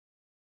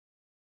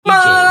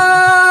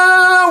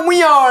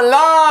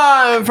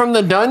Live from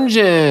the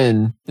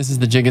dungeon. This is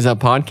the Jis Is Up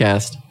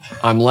podcast.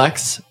 I'm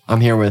Lex.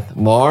 I'm here with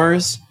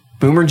Mars,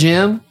 Boomer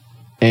Jim,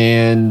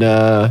 and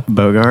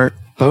Bogart.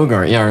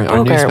 Bogart, yeah,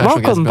 our new special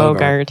Welcome, guest,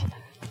 Bogart.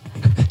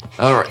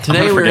 All right,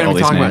 today we're going to be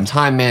talking about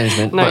time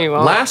management. No, but you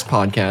won't. last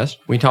podcast,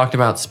 we talked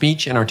about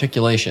speech and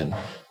articulation.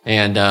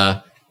 And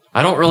I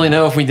don't really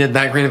know if we did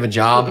that great of a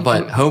job,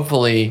 but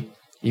hopefully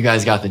you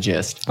guys got the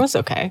gist. It was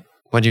okay.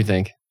 What'd you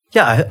think?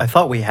 Yeah, I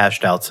thought we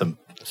hashed out some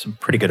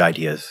pretty good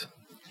ideas.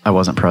 I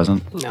wasn't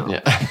present. No. Yeah.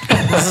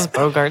 This is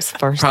Bogart's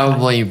first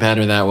Probably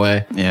better that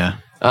way. Yeah.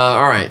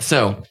 All right,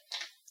 so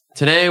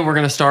today we're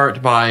going to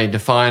start by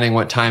defining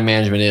what time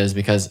management is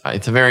because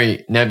it's a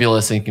very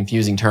nebulous and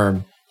confusing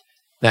term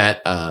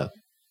that,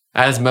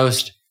 as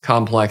most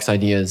complex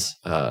ideas,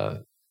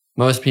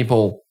 most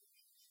people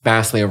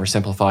vastly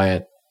oversimplify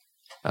it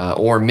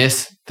or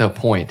miss the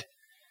point.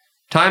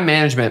 Time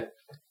management,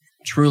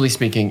 truly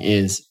speaking,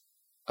 is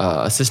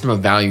a system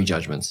of value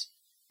judgments.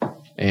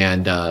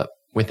 And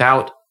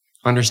without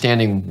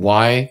understanding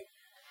why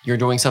you're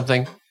doing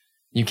something,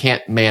 you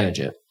can't manage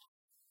it.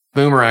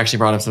 Boomer actually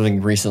brought up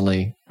something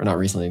recently, or not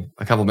recently,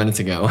 a couple minutes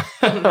ago,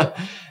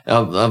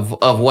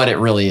 of what it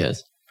really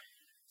is.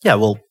 Yeah,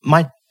 well,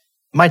 my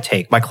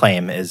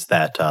claim is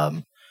that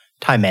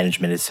time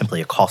management is simply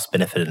a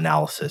cost-benefit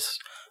analysis.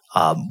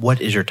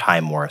 What is your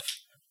time worth?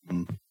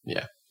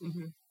 Yeah.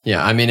 Mm-hmm.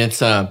 Yeah, I mean, it's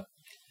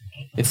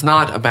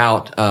not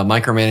about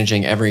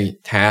micromanaging every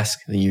task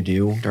that you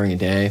do during a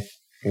day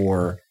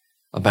or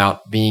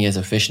about being as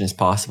efficient as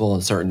possible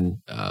in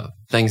certain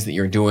things that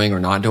you're doing or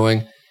not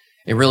doing.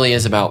 It really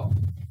is about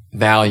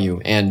value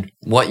and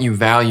what you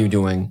value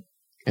doing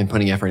and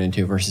putting effort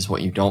into versus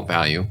what you don't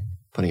value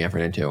putting effort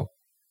into,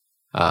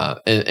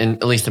 and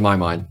at least in my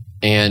mind.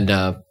 And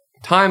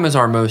time is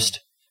our most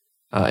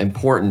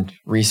important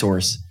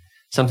resource,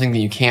 something that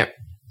you can't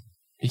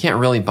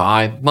really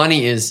buy.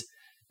 Money is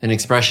an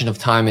expression of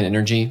time and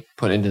energy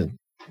put into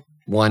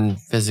one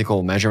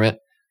physical measurement,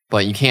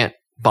 but you can't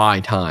buy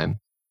time.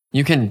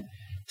 You can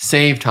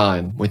save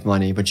time with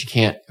money, but you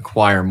can't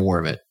acquire more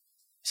of it,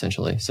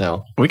 essentially.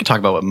 So We could talk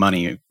about what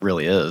money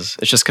really is.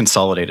 It's just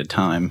consolidated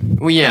time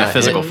in a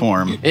physical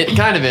form. It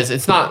kind of is.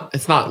 It's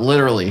not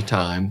literally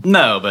time.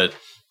 No, but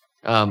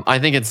I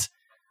think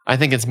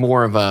it's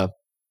more of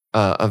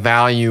a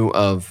value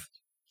of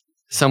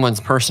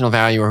someone's personal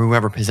value or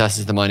whoever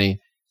possesses the money,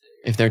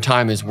 if their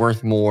time is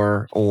worth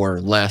more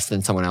or less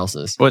than someone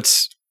else's.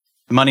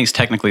 money's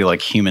technically like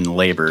human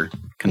labor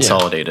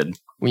consolidated.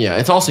 Well, yeah,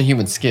 it's also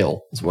human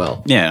skill as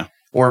well. Yeah.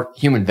 Or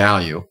human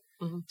value.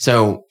 Mhm.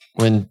 So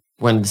when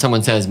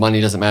someone says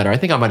money doesn't matter, I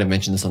think I might have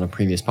mentioned this on a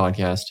previous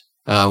podcast.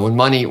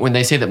 When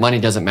they say that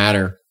money doesn't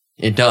matter,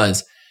 it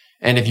does.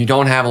 And if you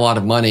don't have a lot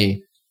of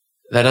money,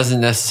 that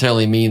doesn't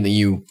necessarily mean that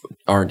you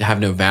have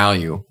no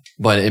value.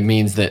 But it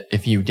means that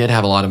if you did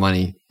have a lot of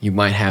money, you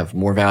might have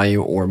more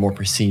value or more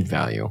perceived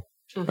value.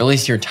 Or at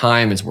least your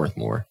time is worth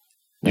more.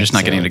 You're just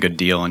not getting a good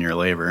deal on your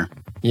labor.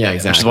 Yeah,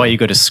 exactly. Which is why you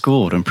go to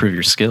school to improve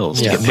your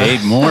skills, Yeah. to get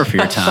paid more for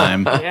your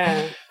time.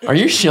 Yeah. Are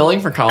you shilling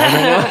for college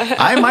right now?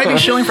 I might be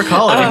shilling for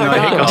college, even though I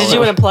hate college. Did you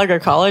want to plug a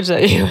college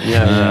that you...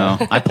 Yeah.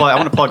 No. I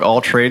want to plug all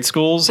trade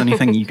schools,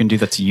 anything you can do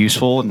that's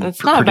useful and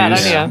That's not a bad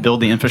idea. build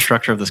the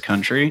infrastructure of this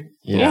country.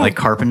 Yeah. Like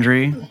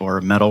carpentry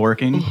or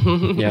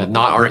metalworking. Yeah,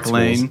 not art schools.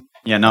 bricklaying.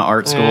 Yeah, not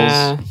art schools.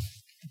 Yeah.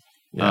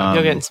 Yeah.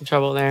 You'll get in some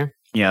trouble there.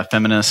 Yeah,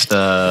 feminist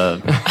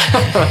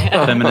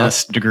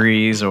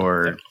degrees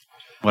or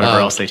whatever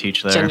else they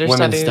teach there. Gender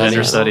Women's studies.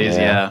 Gender studies,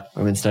 yeah.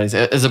 Women's studies,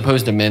 as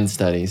opposed to men's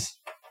studies.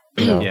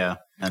 You know, Yeah,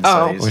 men's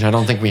Oh. studies. which I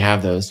don't think we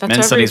have those. That's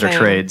Men's studies are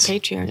everything. trades.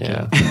 Patriarchy.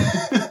 Yeah.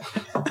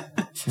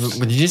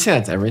 But did you say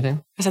that's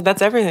everything? I said,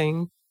 that's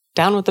everything.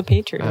 Down with the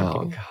patriarchy.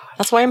 Oh, God.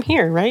 That's why I'm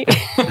here, right?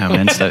 No,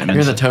 men's studies.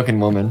 You're the token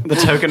woman. The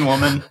token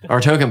woman.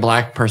 Our token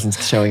black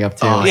person's showing up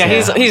too. Oh, yeah,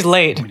 yeah. he's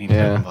late. We need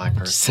Yeah. a black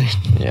person.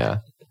 Yeah.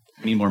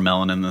 We need more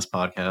melanin in this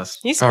podcast.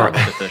 He's All fine.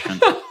 right.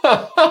 Deficient.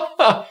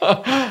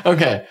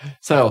 Okay,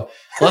 so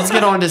let's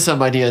get on to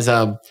some ideas.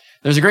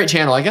 There's a great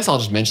channel. I guess I'll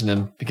just mention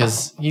them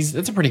because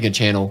it's a pretty good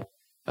channel.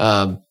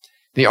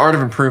 The Art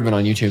of Improvement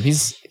on YouTube.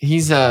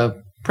 He's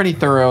pretty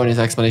thorough in his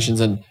explanations,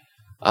 and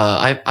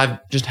I've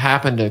just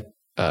happened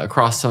to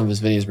cross some of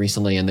his videos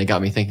recently, and they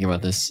got me thinking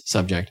about this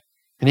subject.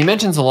 And he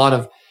mentions a lot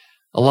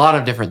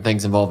of different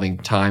things involving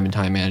time and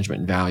time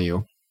management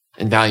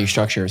and value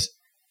structures.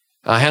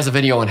 Has a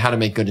video on how to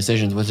make good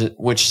decisions,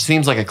 which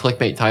seems like a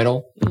clickbait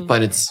title,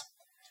 but it's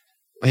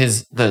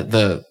his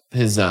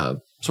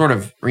sort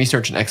of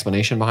research and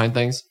explanation behind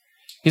things.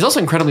 He's also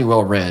incredibly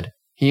well read.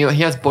 He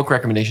has book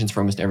recommendations for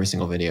almost every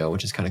single video,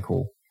 which is kind of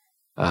cool.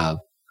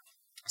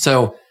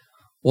 So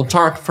we'll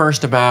talk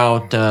first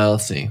about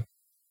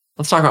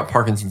let's talk about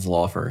Parkinson's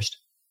law first.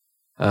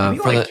 Can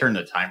we turn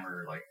the timer,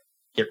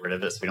 get rid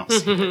of it so we don't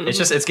see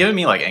it? It's giving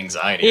me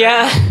anxiety.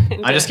 Yeah.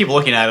 I just keep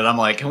looking at it. I'm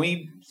like, can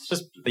we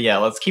just,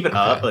 let's keep it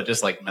up, but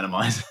just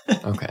minimize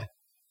it. Okay.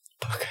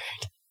 Bogart.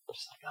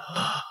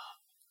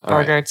 All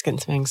right. Bogart's getting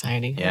some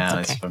anxiety. Yeah,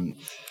 That's it's from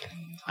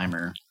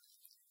timer.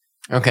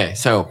 Okay,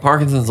 so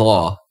Parkinson's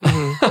law.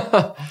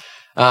 Mhm.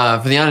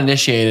 For the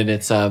uninitiated,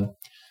 it's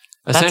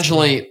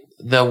essentially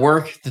the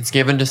work that's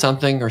given to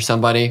something or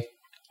somebody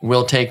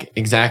will take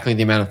exactly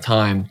the amount of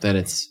time that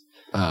it's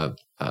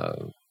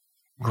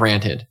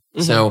granted.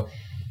 Mhm. So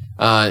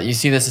you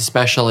see this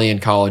especially in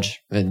college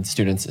and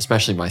students,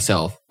 especially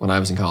myself when I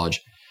was in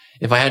college.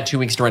 If I had 2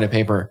 weeks to write a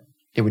paper,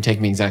 it would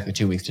take me exactly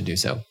 2 weeks to do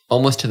so,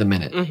 almost to the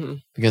minute,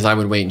 because I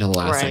would wait until the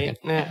last second.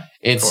 Yeah.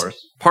 It's Of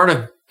course.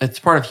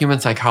 part of human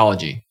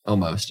psychology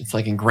almost. It's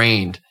like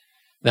ingrained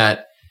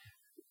that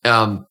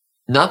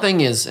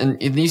nothing is,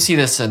 and you see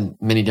this in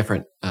many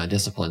different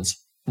disciplines.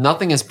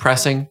 Nothing is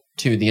pressing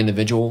to the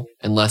individual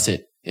unless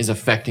it is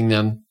affecting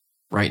them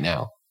right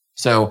now.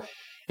 So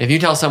if you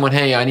tell someone,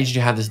 "Hey, I need you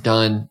to have this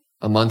done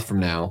a month from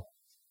now,"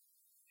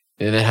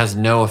 and it has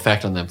no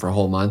effect on them for a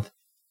whole month,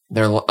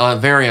 they're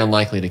very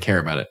unlikely to care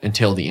about it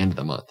until the end of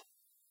the month.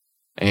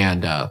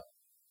 And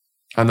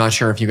I'm not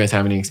sure if you guys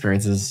have any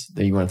experiences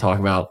that you want to talk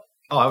about.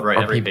 Oh, I would write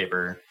Or every people-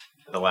 paper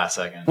at the last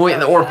second.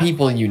 Well, or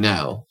people you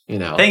know.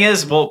 Thing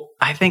is, well,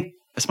 I think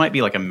this might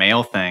be like a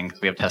male thing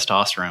because we have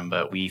testosterone,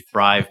 but we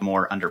thrive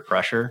more under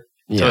pressure.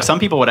 So Yeah. some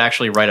people would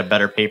actually write a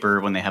better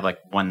paper when they have like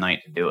one night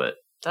to do it.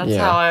 That's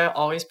Yeah. how I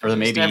always Or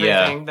produced maybe,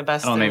 everything. The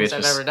best I don't know, maybe things I've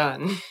it's just- ever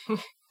done.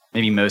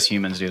 Maybe most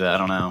humans do that. I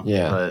don't know.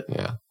 Yeah. But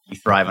Yeah. you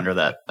thrive under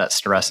that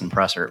stress and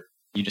pressure.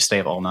 You just stay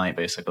up all night,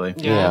 basically.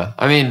 Yeah.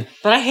 I mean,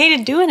 But I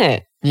hated doing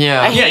it.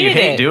 yeah. I Yeah, you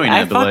hated hate it. doing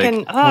I it, but, like,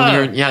 fucking,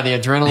 Well, the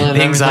adrenaline. and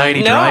The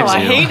anxiety everything. No, drives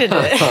I you. hated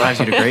it. Drives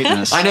you to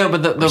greatness. I know,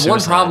 but the Or one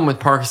suicide. problem with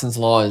Parkinson's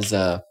law is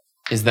that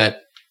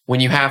when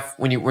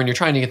you're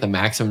trying to get the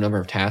maximum number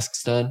of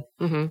tasks done,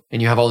 hmm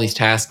and you have all these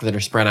tasks that are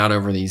spread out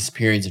over these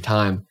periods of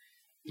time,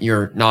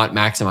 you're not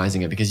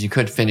maximizing it because you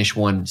could finish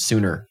one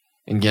sooner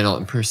and get on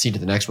and proceed to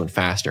the next one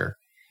faster.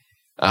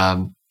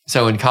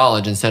 So in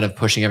college, instead of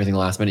pushing everything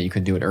last minute, you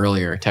could do it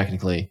earlier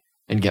technically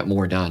and get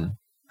more done.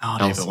 Oh,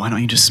 dude, but why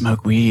don't you just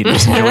smoke weed?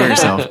 Just enjoy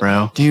yourself,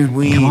 bro. Dude,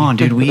 weed. Come on,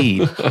 dude,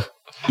 weed.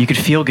 You could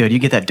feel good. You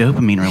get that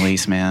dopamine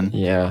release, man.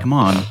 Yeah. Come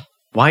on.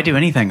 Why do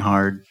anything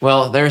hard?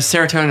 Well, there's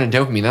serotonin and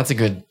dopamine. That's a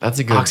good.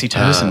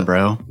 Oxytocin,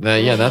 bro.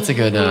 That's a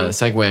good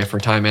segue for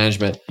time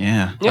management.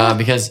 Yeah. Yeah.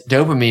 Because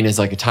dopamine is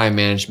like a time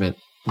management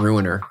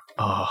ruiner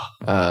Oh,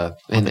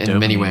 in the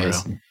many dopamine,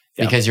 ways. bro.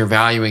 Yeah. Because you're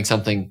valuing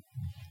something,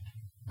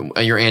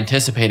 you're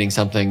anticipating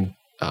something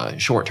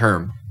short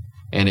term,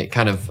 and it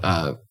kind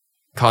of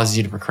causes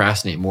you to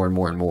procrastinate more and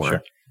more and more.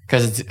 Sure.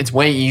 Because it's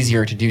way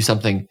easier to do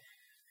something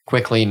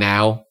quickly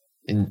now,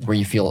 where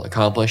you feel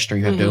accomplished or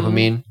you have Mhm.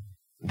 dopamine,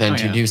 than Oh,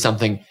 to yeah. do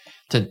something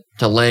to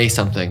delay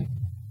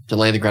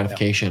the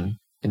gratification,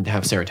 and to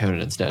have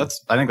serotonin instead.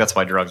 I think that's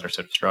why drugs are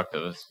so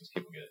destructive. Is 'cause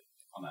people get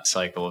on that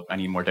cycle of I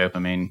need more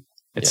dopamine.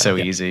 It's Yeah. so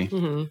Yeah. easy.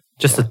 hmm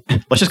Just to,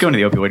 Let's just go into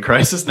the opioid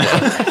crisis now.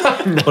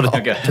 well, to,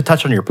 Okay. to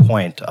touch on your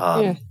point,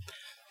 Yeah.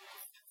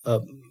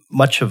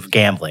 much of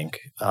gambling,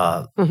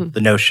 Mhm.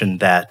 the notion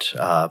that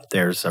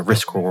there's a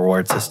risk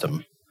reward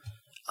system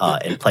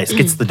in place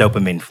gets the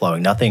dopamine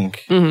flowing. Nothing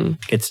hmm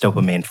gets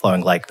dopamine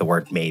flowing like the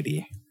word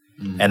maybe.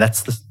 Mm. And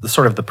that's the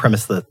sort of the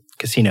premise that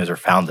casinos are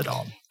founded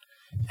on.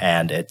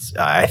 And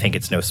I think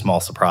it's no small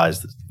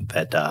surprise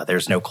that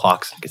there's no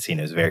clocks in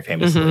casinos, very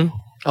famously. hmm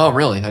Oh,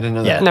 really? I didn't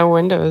know Yeah. that. No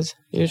windows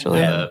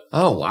usually. Yeah.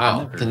 Oh, wow. I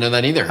never- Didn't know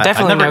that either. I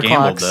Definitely never no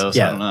gambled clocks. though, so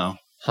Yeah. I don't know.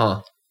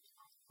 Huh.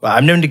 Well,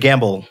 I'm known to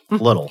gamble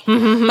little. But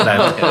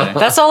Okay.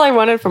 That's all I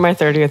wanted for my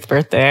 30th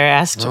birthday. I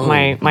asked Oh,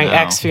 my no.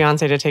 ex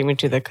fiance to take me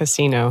to the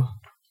casino.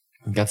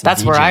 We got some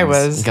That's where I DJs.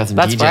 was. We got some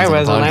That's DJs where I on the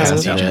was when I podcast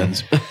was-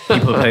 today. DJs.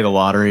 People play the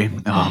lottery.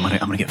 Oh, I'm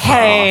gonna get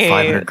Hey.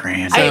 500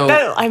 grand.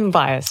 So- I'm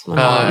biased. My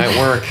mom. At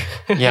work.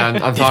 Yeah,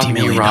 I'm talking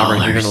to you, $50 Robert.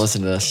 million. You're going to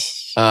listen to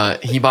this.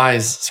 He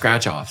buys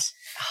scratch offs.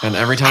 And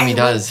every time he I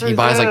does, went he through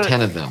buys like that.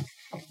 10 of them.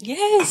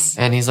 Yes.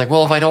 And he's like,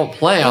 well, if I don't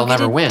play, I'll Don't get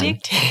never win.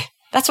 addicted.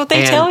 That's what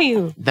they And tell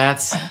you.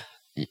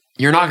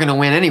 You're not going to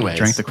win anyways.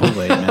 Drink the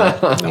Kool-Aid,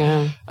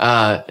 man.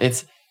 Yeah.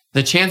 It's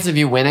the chance of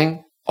you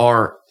winning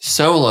are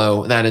so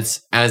low that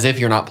it's as if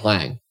you're not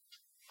playing.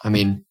 I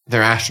mean,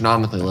 they're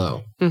astronomically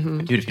low. hmm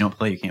Dude, if you don't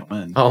play, you can't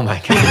win. Oh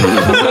my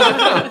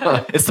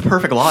god. It's the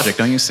perfect logic,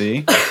 don't you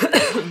see?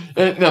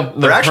 No,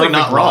 They're actually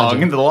not wrong.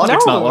 The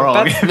logic's No, not wrong.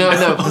 that's-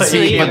 No,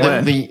 see, You but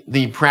can't win.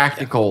 the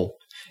practical,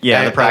 Yeah,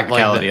 the like,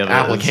 practicality the of it. is-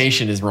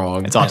 application is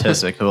wrong. It's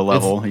autistic to a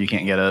level. You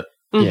can't get it.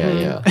 Yeah,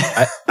 Mhm.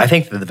 yeah. I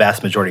think that the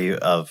vast majority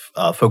of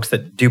folks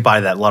that do buy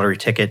that lottery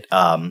ticket,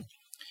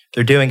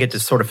 they're doing it to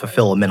sort of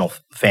fulfill a mental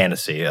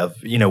fantasy of,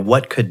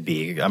 what could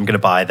be. I'm going to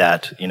buy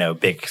that,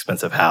 big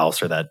expensive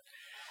house or that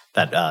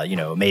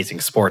amazing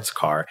sports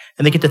car.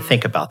 And they get to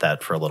think about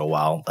that for a little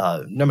while.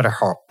 No matter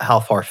how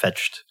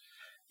far-fetched,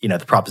 the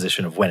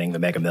proposition of winning the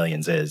Mega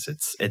Millions is,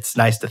 it's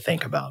nice to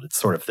think about. It's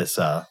sort of this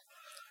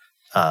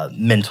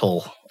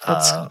mental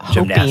That's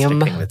gymnastic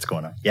hopium. thing that's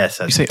going on. Yes.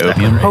 You say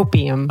exactly opium? right.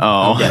 Hopium.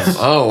 Oh, Yes.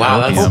 Oh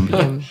wow, Opium.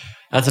 Hopium.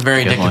 that's a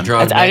very Good addictive one.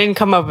 drug. I didn't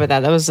come up with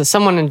that. That was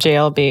someone in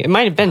JLB. It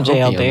might have been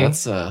Opium, JLB.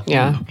 That's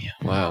Yeah.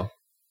 wow.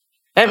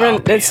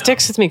 It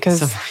sticks with me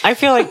because I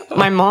feel like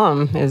my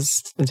mom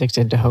is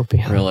addicted to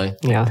hopium. Really?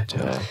 Yeah.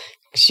 Yeah.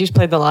 She's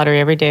played the lottery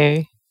every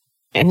day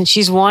and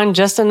she's won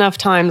just enough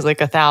times, like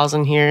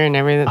 1,000 here and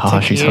everything. Oh,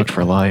 she's hooked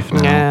for life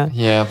now. Yeah.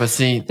 Yeah, but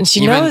see, And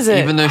she knows it.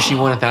 Even though she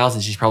won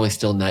 1,000, she's probably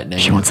still net negative.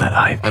 She wants that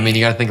hype. I mean,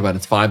 you got to think about it.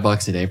 It's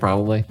 $5 a day,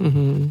 probably.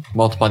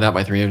 Multiply that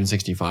by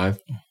 365.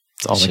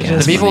 It's all the She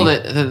gas does. money.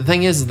 The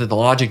thing is that the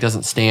logic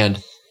doesn't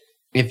stand.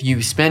 If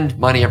you spend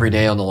money every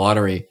day on the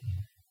lottery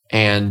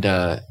and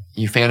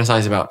you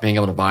fantasize about being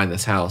able to buy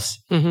this house,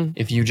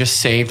 if you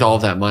just saved all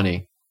of that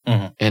money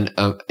and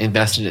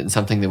invested it in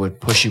something that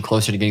would push you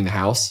closer to getting the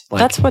house, like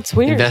That's what's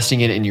weird. investing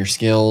it in your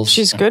skills.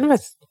 She's good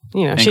with,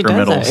 she does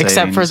Incremental it,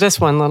 except for savings. this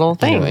one little you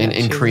thing. know, in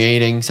She's-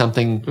 creating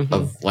something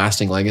of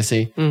lasting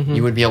legacy,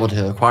 you would be able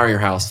to acquire your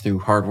house through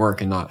hard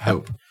work and not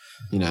hope.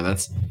 You know,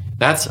 that's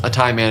a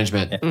time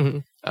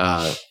management.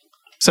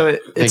 So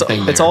Big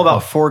thing it's there. all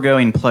about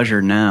foregoing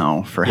pleasure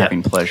now for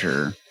having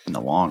pleasure in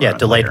the long run.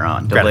 delayed later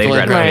on. gratification.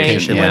 Delayed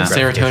gratification. Right. Yeah.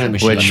 Serotonin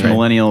machine. Which right?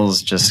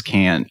 millennials just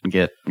can't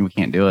get. We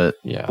can't do it.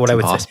 Yeah. What I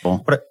would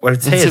impossible. say, what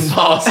I'd say It's is,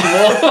 impossible.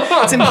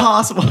 It's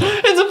impossible.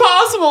 It's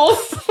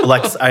impossible.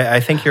 Lex,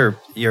 I think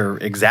you're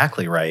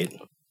exactly right.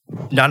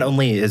 Not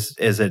only is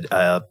it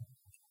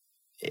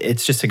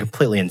it's just a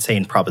completely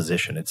insane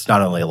proposition. It's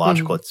not only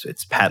illogical;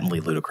 it's patently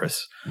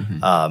ludicrous.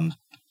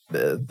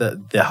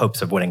 The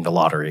hopes of winning the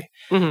lottery,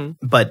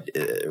 but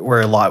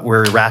we're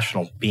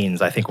irrational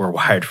beings. I think we're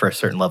wired for a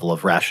certain level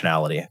of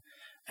rationality.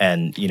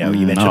 And you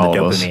mentioned all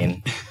the of us.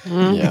 dopamine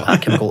Yeah.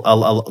 chemical. A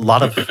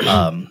lot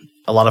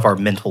of our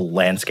mental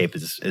landscape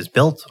is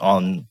built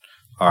on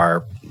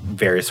our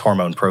various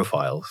hormone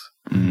profiles.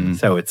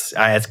 So it's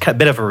a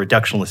bit of a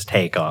reductionist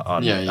take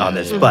on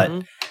this, but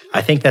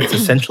I think that's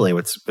essentially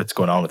what's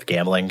going on with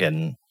gambling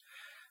and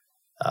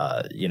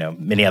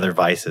many other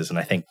vices. And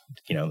I think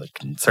that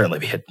can certainly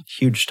be a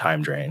huge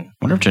time drain. I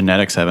wonder if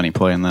genetics have any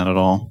play in that at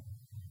all.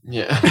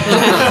 Yeah.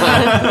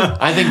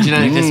 I think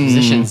genetic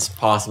dispositions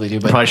possibly do,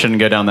 but Probably shouldn't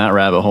go down that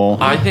rabbit hole.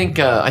 I think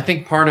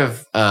part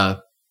of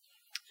that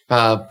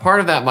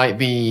might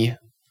be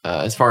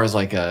as far as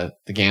like the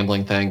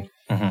gambling thing.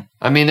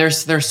 I mean,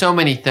 there's so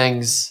many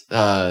things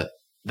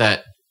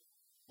that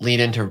lead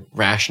into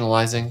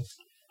rationalizing.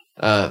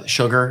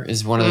 Sugar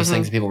is one of those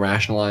things that people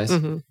rationalize.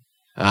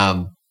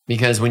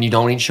 Because when you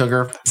don't eat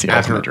sugar, It's the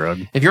ultimate drug.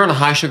 if you're on a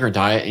high sugar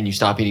diet and you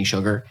stop eating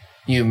sugar,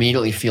 you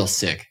immediately feel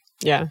sick.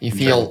 Yeah. You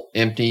feel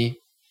empty,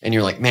 and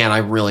you're like, man, I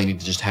really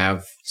need to just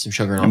have some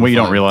sugar. And what you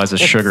don't realize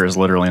is sugar is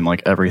literally in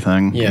like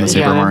everything in the Yeah.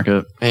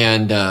 supermarket.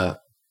 And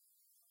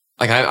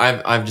like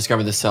I've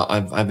discovered this.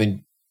 I've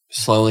been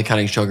slowly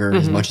cutting sugar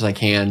as much as I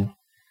can.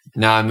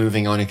 Now I'm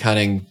moving on to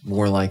cutting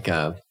more like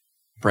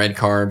bread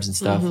carbs and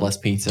stuff, less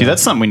pizza. Dude,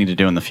 that's something we need to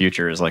do in the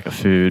future is like a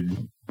food,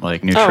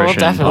 like nutrition.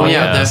 definitely. Oh,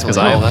 yeah, Because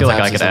definitely. I feel like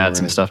I that's could add absolutely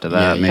some right. stuff to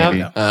that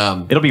Yeah,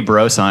 maybe. It'll be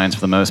bro science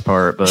for the most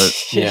part, but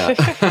yeah.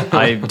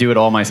 I do it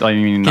all myself. I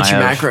mean, Get I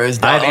your have,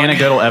 macros, I have dog.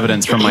 anecdotal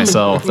evidence from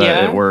myself that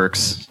Yeah. it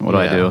works, what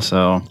I Yeah. do.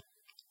 So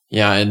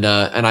Yeah, and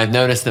I've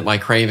noticed that my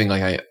craving,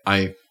 like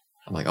I'm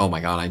like, oh my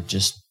god, I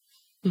just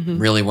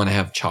really want to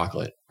have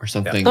chocolate or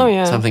something. Oh,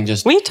 yeah. Something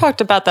just We talked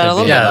about that a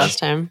little bit Yeah. last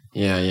time.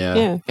 yeah.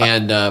 Yeah.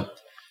 And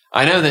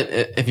I know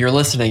that if you're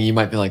listening, you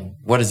might be like,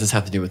 what does this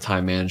have to do with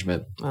time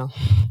management? Well,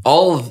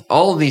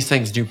 All of these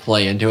things do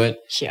play into it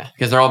yeah.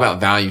 because they're all about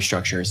value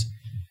structures.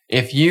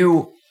 If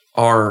you're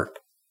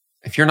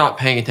not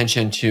paying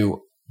attention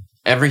to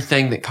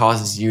everything that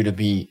causes you to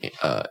be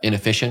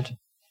inefficient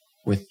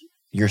with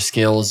your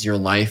skills, your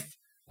life,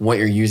 what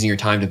you're using your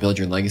time to build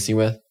your legacy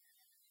with,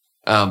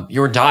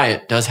 your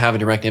diet does have a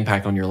direct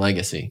impact on your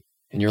legacy.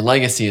 And your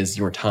legacy is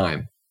your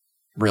time,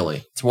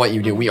 really. It's what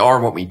you do. We are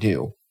what we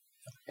do.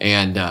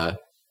 And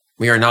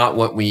we are not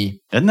what we...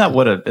 isn't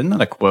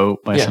that a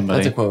quote by yeah,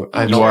 somebody? that's a quote.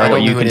 I You don't- I are don't what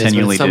know you who it is, but it's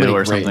continually somebody do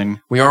or great. something.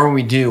 We are what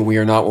we do. We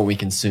are not what we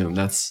consume.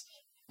 That's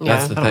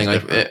Yeah. the That thing. was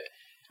Like different.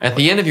 at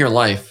the end of your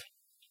life,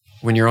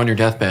 when you're on your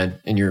deathbed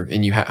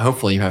and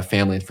hopefully you have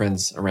family and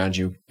friends around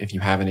you, if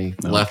you have any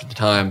left at the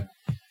time,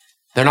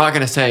 they're not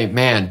going to say,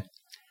 "Man,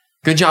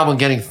 good job on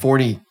getting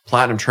 40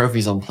 platinum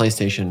trophies on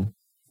PlayStation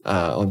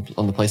on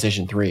the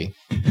PlayStation 3."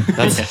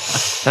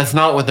 That's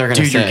not what they're going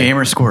to Dude, say. your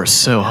gamer score is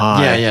so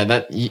high. Yeah.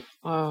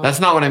 That's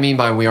not what I mean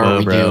by we are Whoa, what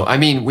we bro. do. I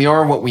mean we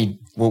are what we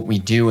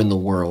do in the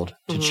world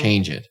to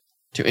change it,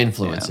 to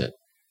influence it.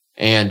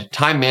 And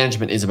time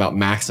management is about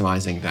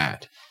maximizing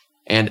that.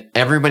 And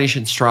everybody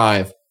should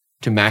strive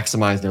to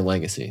maximize their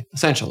legacy,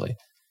 essentially.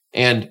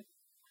 And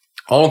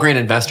all great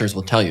investors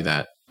will tell you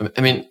that.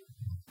 I mean,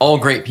 all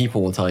great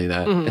people will tell you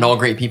that. And all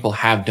great people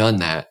have done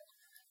that.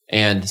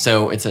 And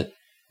so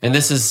and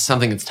this is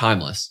something that's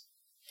timeless.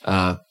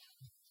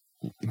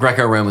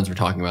 Greco-Romans were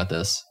talking about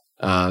this.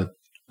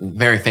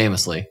 Very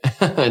famously,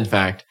 in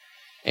fact,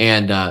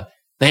 and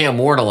they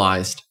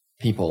immortalized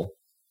people.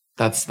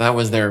 That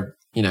was their,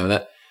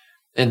 that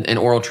in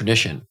oral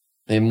tradition,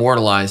 they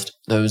immortalized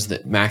those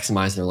that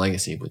maximized their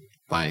legacy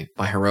by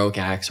heroic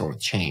acts or with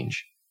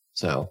change.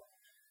 So,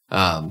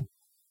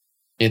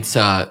 it's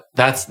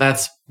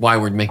that's why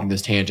we're making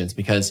those tangents,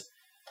 because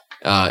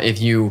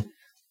if you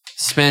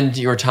spend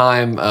your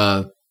time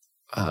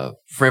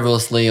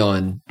frivolously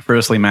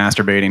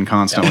masturbating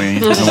constantly,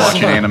 and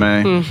watching anime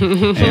and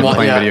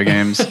playing video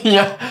games.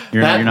 Yeah,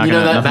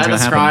 that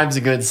describes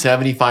a good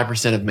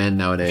 75% of men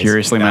nowadays.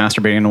 Furiously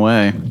masturbating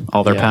away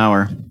all their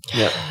power.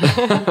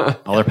 Yeah,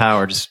 all their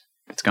power it's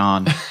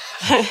gone.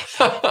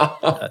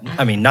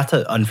 I mean, not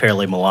to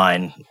unfairly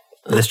malign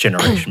this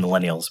generation,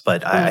 millennials,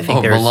 but I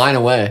think there's malign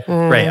away.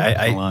 Right.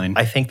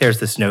 I think there's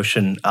this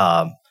notion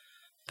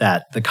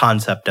that the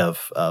concept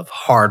of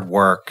hard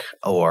work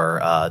or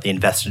the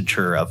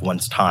investiture of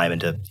one's time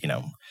into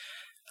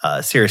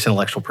serious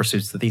intellectual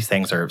pursuits, that these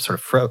things are sort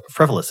of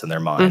frivolous in their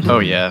mind. Oh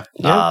yeah.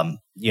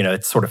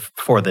 It's sort of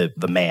for the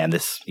man,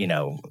 this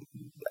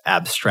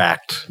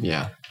abstract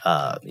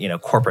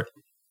corporate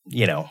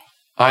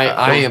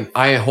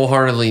I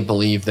wholeheartedly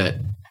believe that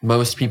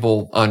most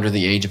people under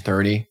the age of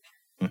 30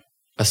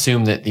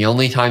 assume that the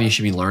only time you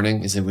should be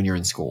learning is when you're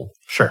in school.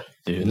 Sure.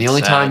 Dude, and the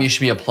only time you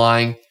should be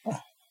applying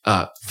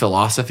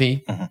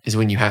philosophy is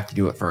when you have to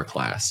do it for a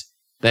class.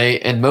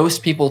 And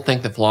most people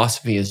think that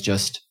philosophy is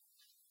just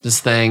this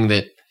thing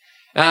that,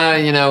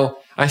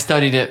 I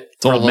studied it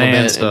for a little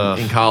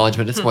bit in college,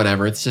 but it's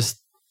whatever. It's just,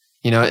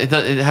 it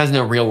has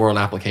no real world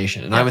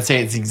application. And I would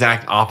say it's the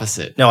exact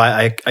opposite. No,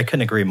 I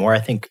couldn't agree more. I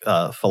think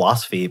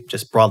philosophy,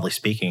 just broadly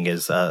speaking,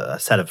 is a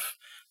set of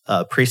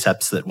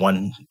precepts that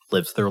one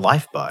lives their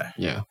life by.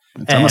 Yeah.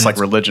 It's almost like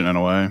religion in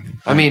a way.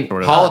 I mean,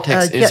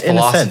 politics is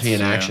philosophy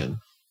in action.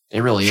 It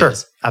really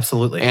is.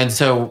 Absolutely. And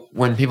so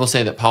when people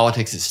say that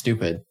politics is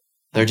stupid,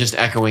 they're just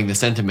echoing the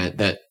sentiment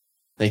that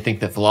they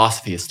think that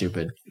philosophy is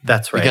stupid.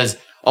 That's right. Because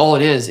all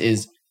it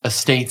is a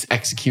state's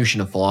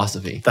execution of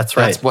philosophy. That's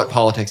right. That's what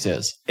politics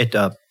is.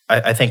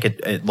 I think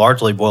it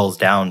largely boils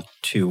down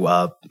to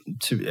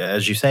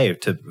as you say,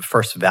 to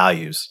first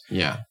values.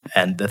 Yeah.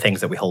 And the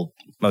things that we hold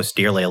most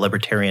dearly. A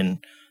libertarian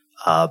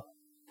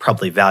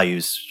probably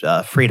values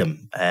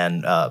freedom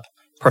and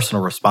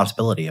personal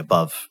responsibility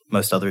above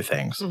most other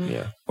things. Mm-hmm.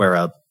 Yeah. Where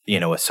a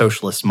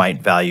socialist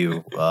might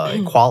value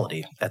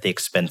equality at the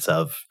expense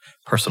of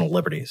personal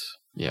liberties.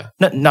 Yeah.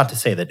 Not to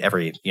say that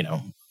every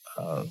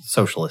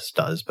socialist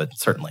does, but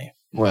certainly.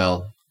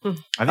 Well,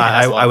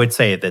 I would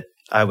say that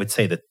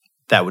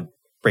would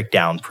break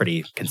down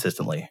pretty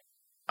consistently.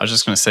 I was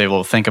just going to say,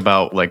 well, think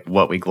about like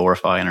what we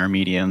glorify in our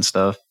media and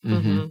stuff.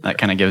 Mm-hmm. That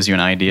kind of gives you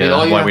an idea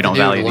of why we don't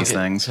value these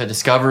things. To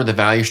discover the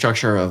value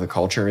structure of a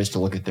culture is to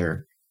look at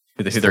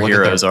who their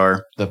heroes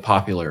are. The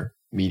popular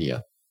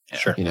media.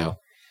 Sure.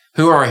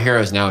 Who are our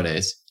heroes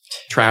nowadays?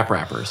 Trap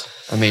rappers.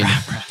 I mean,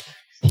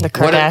 the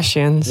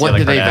Kardashians. What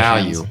do they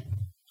value?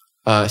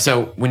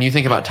 So when you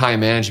think about time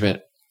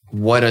management,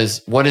 what is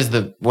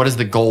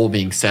the goal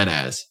being set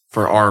as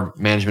for our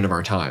management of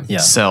our time? Yeah.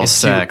 Sell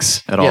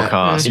sex at all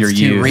costs.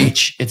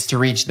 It's to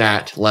reach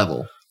that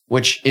level,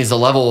 which is a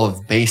level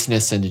of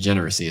baseness and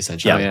degeneracy,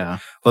 essentially. Yeah.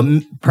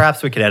 Well,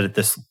 perhaps we could edit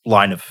this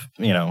line of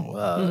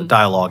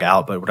dialogue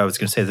out. But what I was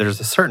going to say, there's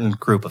a certain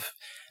group of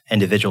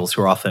individuals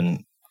who are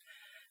often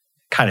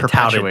kind of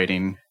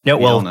perpetuating.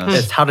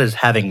 It's touted as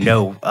having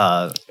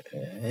no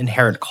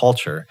inherent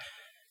culture.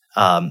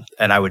 And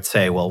I would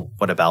say, well,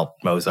 what about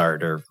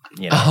Mozart or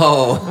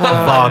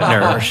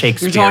Wagner or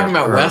Shakespeare? You're talking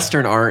about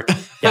Western art,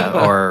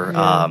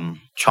 or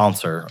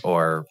Chaucer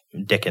or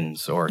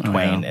Dickens or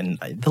Twain, and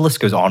the list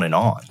goes on and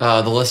on.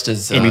 The list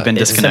is. We've been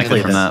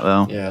disconnected from that,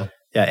 though.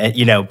 Yeah,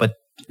 and, but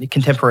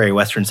contemporary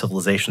Western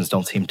civilizations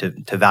don't seem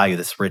to value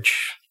this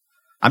rich.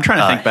 I'm trying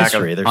to think back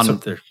history.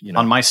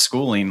 On my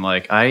schooling.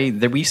 Like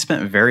we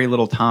spent very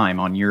little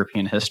time on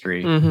European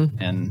history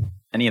and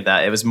any of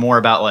that. It was more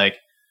about like.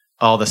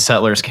 All the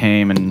settlers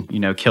came and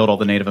killed all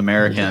the Native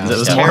Americans. Yeah, it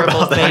was more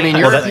about that. I mean,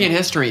 European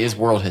history is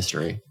world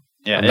history.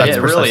 Yeah,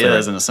 it really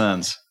is in a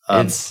sense.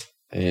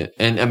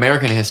 And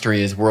American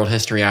history is world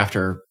history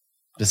after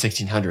the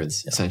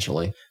 1600s,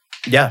 essentially.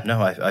 Yeah,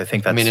 no, I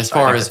think that's. I mean, as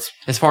far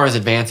as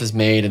advances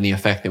made and the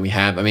effect that we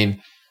have, I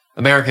mean,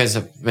 America has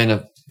been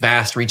a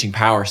vast-reaching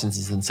power since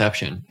its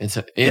inception. Its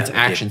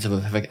actions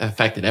have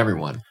affected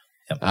everyone,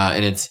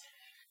 and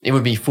it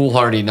would be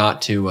foolhardy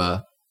not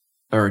to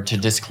or to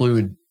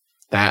disclude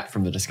that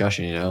from the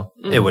discussion,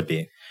 It would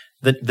be.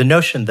 The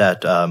notion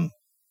that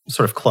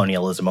sort of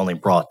colonialism only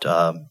brought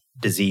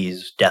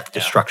disease, death,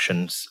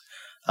 destructions,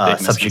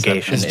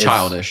 subjugation is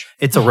childish.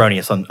 It's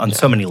erroneous on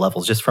so many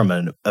levels, just from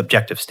an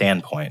objective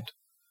standpoint.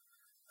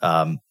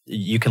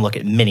 You can look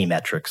at many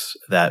metrics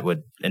that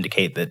would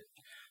indicate that,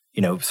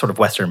 sort of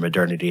Western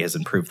modernity has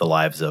improved the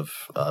lives of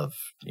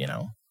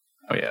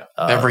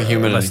every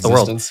human in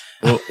existence.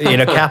 Well,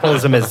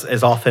 capitalism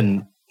is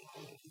often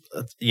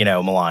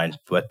maligned,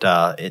 but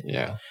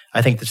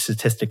I think the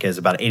statistic is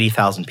about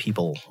 80,000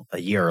 people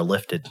a year are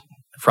lifted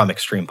from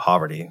extreme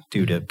poverty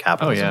due to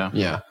capitalism. Oh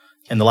yeah.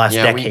 In the last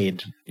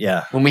decade,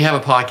 When we have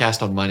a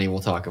podcast on money, we'll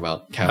talk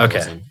about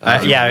capitalism.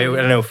 Okay. I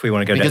don't know if we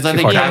want to go because I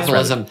think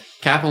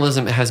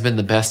capitalism has been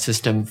the best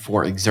system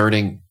for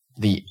exerting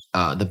the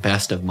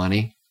best of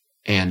money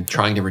and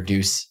trying to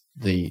reduce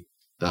the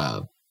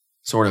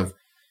sort of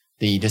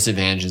the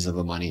disadvantages of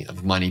a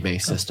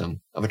money-based system,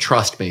 of a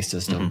trust-based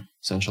system,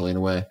 essentially in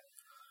a way.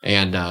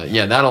 And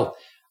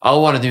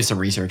I'll want to do some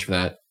research for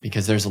that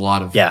because there's a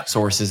lot of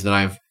sources that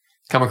I've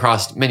come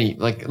across many,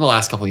 like in the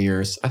last couple of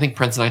years. I think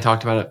Prince and I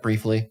talked about it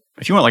briefly.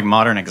 If you want like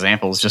modern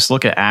examples, just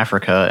look at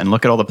Africa and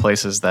look at all the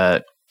places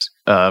that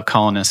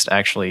colonists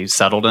actually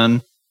settled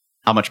in,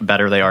 how much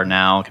better they are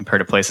now compared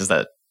to places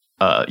that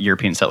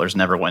European settlers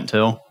never went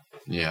to.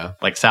 Yeah.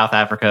 Like South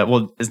Africa,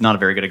 is not a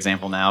very good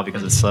example now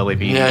because it's slowly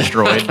being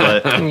destroyed,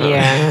 but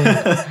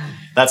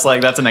that's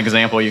an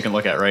example you can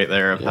look at right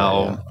there of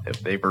how if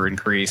they were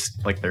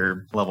increased, like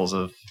their levels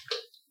of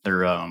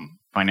their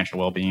financial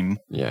well-being.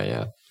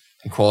 Yeah.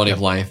 And quality of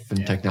life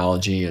and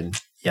technology and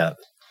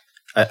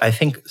I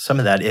think some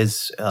of that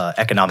is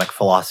economic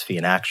philosophy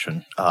in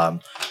action.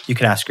 You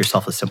can ask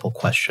yourself a simple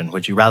question.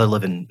 Would you rather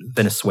live in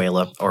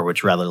Venezuela or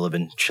would you rather live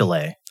in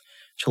Chile?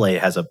 Chile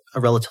has a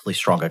relatively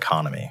strong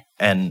economy,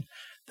 and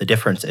the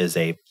difference is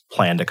a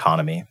planned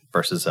economy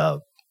versus a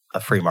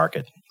free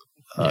market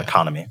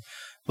economy.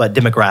 But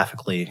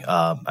demographically,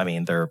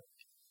 they're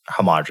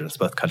homogenous.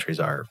 Both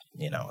countries are,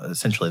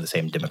 essentially the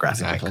same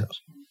demographic. Exactly.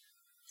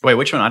 Wait,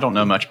 which one? I don't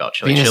know much about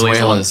Chile.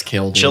 Venezuela is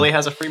killed. Chile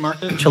has a free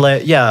market? Chile,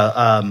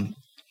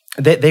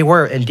 They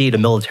were indeed a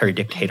military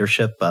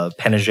dictatorship.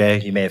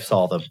 Pinochet, you may have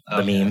saw the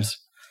memes.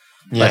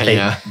 But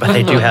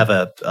they do have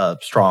a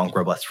strong,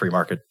 robust free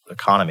market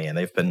economy, and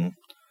they've been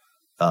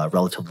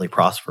relatively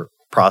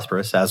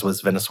prosperous, as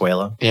was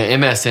Venezuela. Yeah,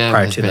 MSM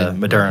prior to the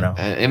Maduro.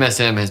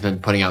 MSM has been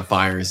putting out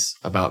fires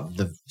about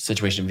the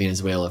situation in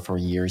Venezuela for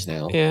years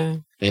now. Yeah,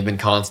 they've been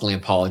constantly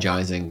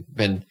apologizing,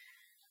 been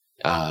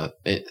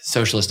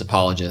socialist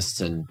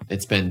apologists, and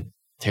it's been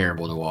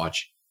terrible to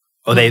watch.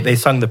 Oh, they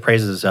sung the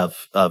praises of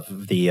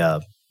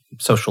the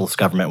socialist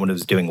government when it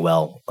was doing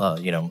well.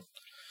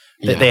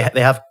 They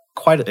have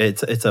quite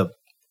it's a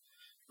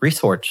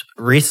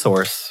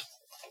resource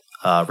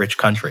rich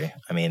country.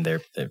 I mean,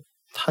 they're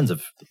tons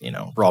of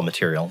raw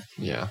material.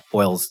 Yeah,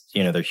 oil's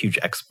they're a huge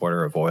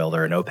exporter of oil.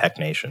 They're an OPEC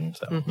nation.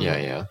 So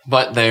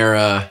but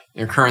their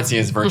currency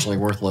is virtually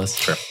worthless.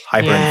 Sure,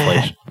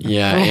 hyperinflation.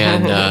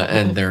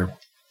 And they're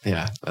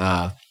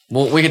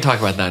well, we can talk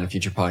about that in a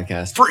future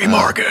podcast. Free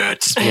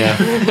markets.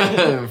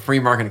 Free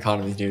market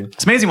economies, dude.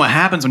 It's amazing what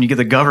happens when you get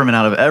the government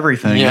out of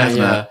everything.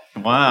 Isn't it?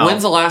 Wow.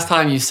 When's the last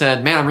time you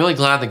said, man, I'm really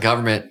glad the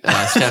government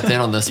stepped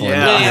in on this one?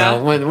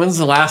 When's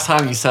the last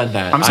time you said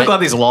that? I'm so glad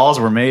these laws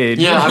were made.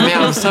 Yeah,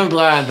 I'm so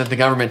glad that the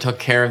government took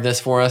care of this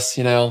for us,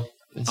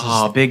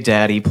 Big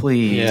Daddy,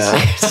 please.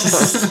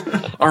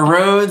 Yeah. Our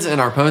roads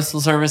and our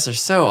postal service are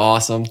so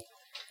awesome.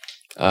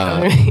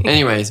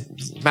 Anyways,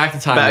 back to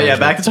time management.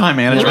 Back to time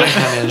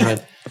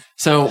management.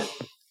 So,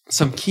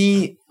 some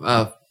key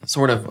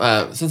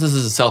since this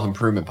is a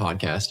self-improvement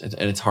podcast at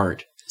its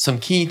heart, some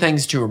key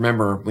things to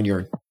remember when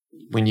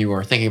you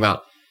are thinking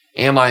about,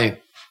 am I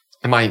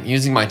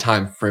using my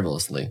time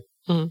frivolously?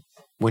 Mm-hmm.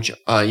 Which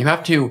you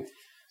have to.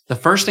 The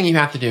first thing you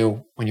have to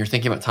do when you're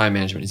thinking about time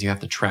management is you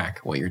have to track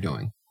what you're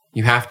doing.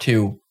 You have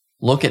to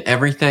look at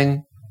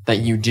everything that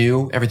you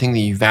do, everything that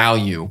you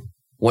value,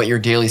 what your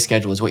daily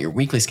schedule is, what your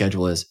weekly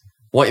schedule is,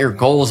 what your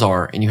goals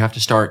are, and you have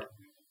to start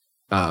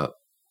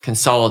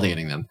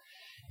consolidating them.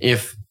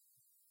 If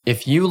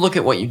you look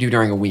at what you do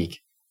during a week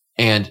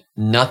and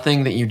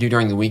nothing that you do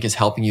during the week is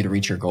helping you to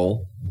reach your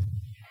goal,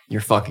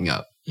 you're fucking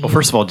up. Well,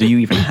 first of all, do you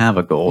even have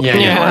a goal?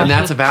 Yeah. And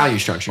that's a value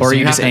structure. Or are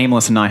you just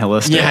aimless and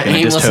nihilistic in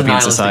a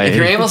dystopian society? If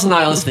you're aimless and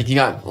nihilistic, you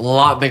got a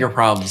lot bigger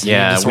problems.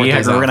 Yeah, we're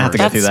going to have to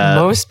get through that.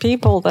 Most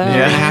people, though. You're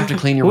going to have to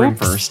clean your room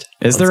first.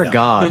 Is there a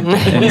God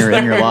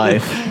in your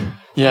life?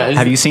 Yeah.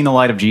 Have you seen the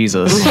light of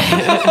Jesus? When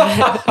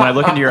I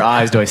look into your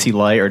eyes, do I see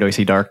light or do I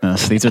see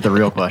darkness? These are the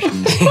real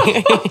questions.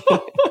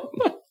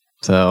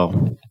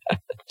 So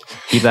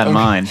keep that in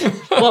mind.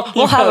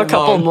 We'll have a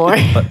couple more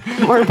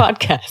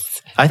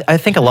podcasts. I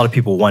think a lot of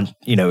people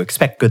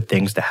expect good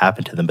things to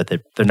happen to them, but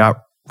they're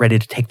not ready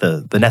to take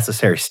the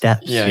necessary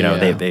steps.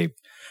 They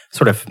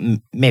sort of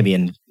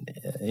maybe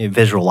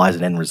visualize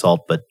an end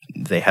result, but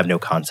they have no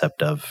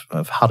concept of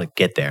how to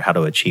get there, how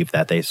to achieve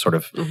that. They sort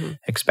of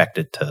expect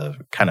it to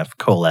kind of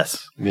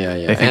coalesce. Yeah.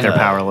 They think they're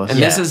powerless.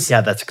 And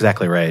that's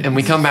exactly right. And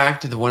we come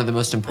back to one of the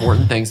most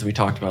important things that we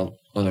talked about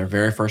on our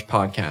very first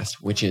podcast,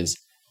 which is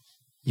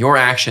your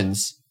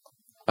actions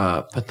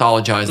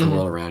pathologize the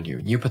world around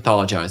you. You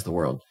pathologize the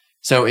world.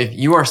 So if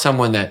you are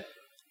someone that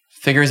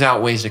figures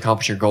out ways to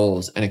accomplish your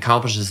goals and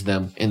accomplishes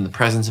them in the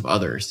presence of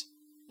others,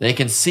 they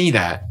can see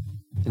that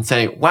and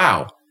say,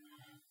 wow,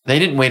 they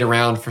didn't wait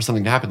around for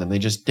something to happen to them. They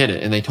just did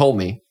it. And they told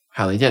me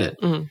how they did it.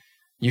 Mm-hmm.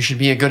 You should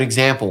be a good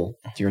example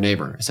to your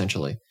neighbor,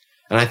 essentially.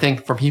 And I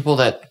think for people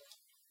that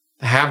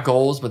have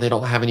goals, but they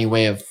don't have any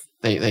way of,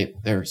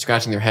 they're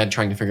scratching their head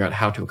trying to figure out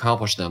how to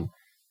accomplish them,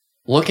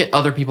 look at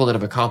other people that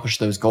have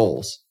accomplished those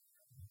goals.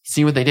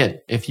 See what they did.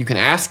 If you can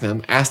ask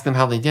them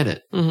how they did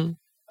it. Mm-hmm.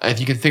 If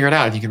you can figure it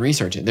out, if you can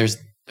research it,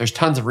 there's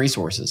tons of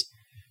resources.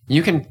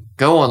 You can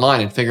go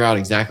online and figure out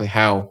exactly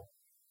how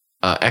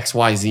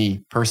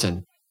XYZ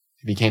person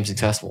became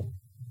successful.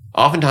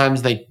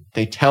 Oftentimes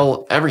they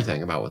tell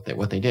everything about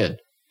what they did.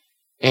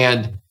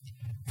 And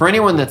for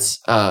anyone that's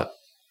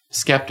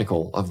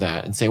skeptical of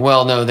that and say,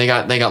 well, no, they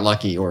got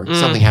lucky or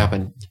something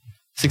happened.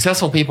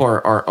 successful people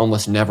are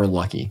almost never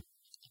lucky.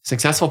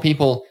 Successful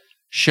people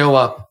show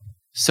up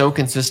so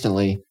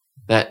consistently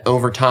that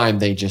over time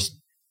it's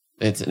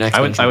an exponential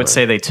I would growth.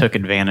 say they took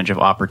advantage of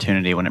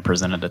opportunity when it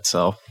presented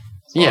itself.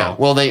 So. Yeah,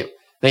 well, they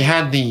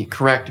had the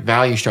correct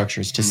value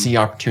structures to see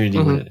opportunity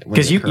when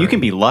because you can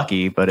be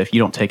lucky, but if you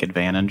don't take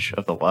advantage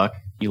of the luck,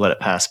 you let it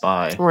pass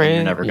by, then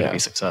you're never going to be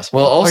successful.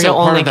 Well, also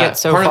part of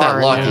that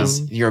luck you know?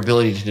 is your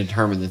ability to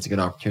determine that's a good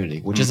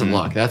opportunity, which isn't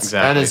luck. That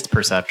is it's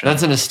perception.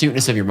 That's an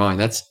astuteness of your mind.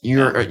 That's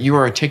you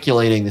are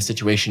articulating the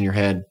situation in your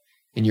head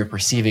and you're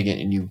perceiving it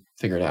and you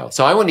figure it out.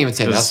 So I wouldn't even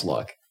say that's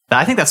luck.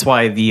 I think that's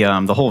why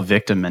the whole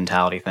victim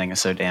mentality thing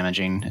is so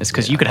damaging. Is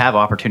because you could have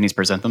opportunities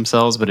present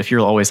themselves, but if you're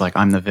always like,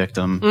 I'm the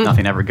victim,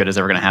 nothing ever good is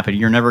ever going to happen,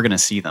 you're never going to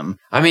see them.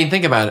 I mean,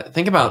 think about it.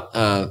 Think about,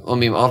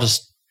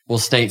 we'll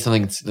state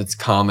something that's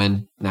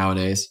common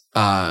nowadays.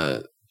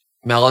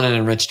 Melanin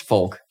enriched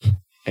folk,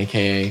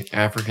 aka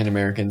African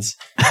Americans.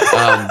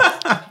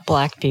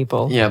 Black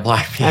people. Yeah,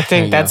 black people. I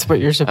think that's what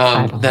you're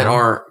supposed that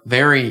are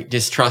very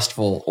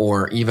distrustful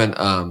or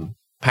even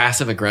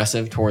passive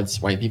aggressive towards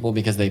white people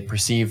because they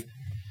perceive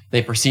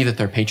that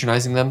they're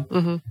patronizing them.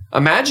 Mm-hmm.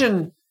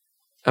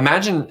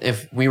 Imagine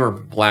if we were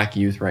black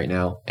youth right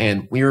now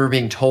and we were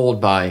being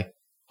told by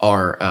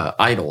our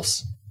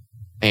idols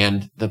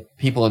and the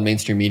people in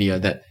mainstream media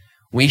that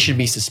we should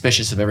be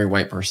suspicious of every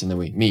white person that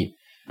we meet.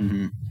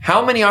 Mm-hmm.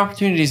 How many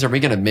opportunities are we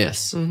going to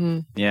miss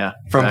Yeah,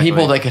 from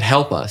people that could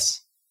help us?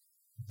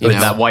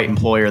 That white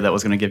employer that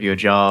was going to give you a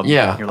job.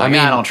 Yeah. You're like,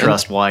 I don't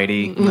trust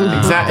Whitey. No.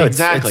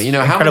 Exactly. It's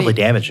incredibly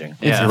damaging.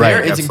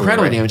 It's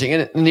incredibly damaging.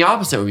 And the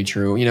opposite would be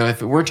true.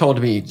 If we're told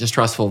to be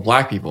distrustful of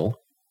black people,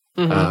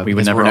 we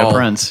would never know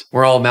Prince.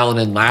 We're all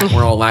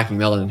we're all lacking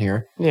melanin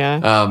here. Yeah.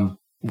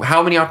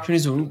 How many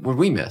opportunities would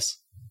we miss?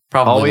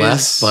 Probably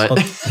less, but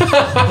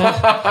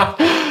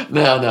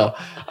no.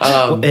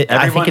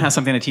 Everyone has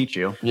something to teach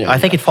you. Yeah, I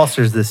think it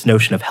fosters this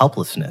notion of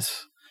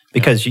helplessness.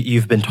 Because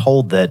you've been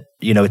told that,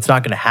 it's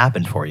not going to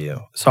happen for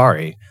you.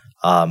 Sorry.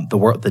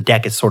 The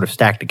deck is sort of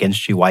stacked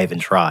against you. Why even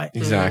try?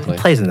 Exactly. It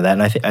plays into that.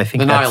 And I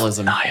think the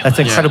nihilism. That's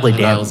incredibly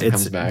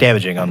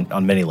damaging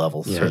on many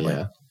levels,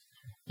 certainly.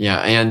 Yeah.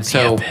 And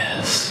so,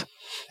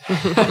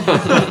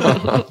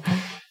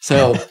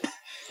 so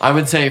I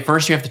would say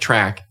first you have to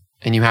track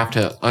and you have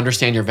to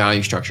understand your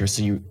value structure.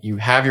 So you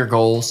have your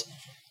goals,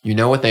 you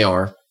know what they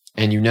are,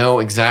 and you know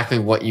exactly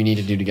what you need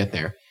to do to get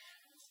there.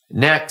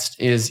 Next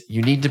is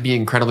you need to be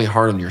incredibly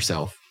hard on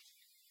yourself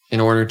in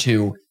order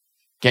to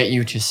get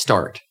you to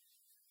start.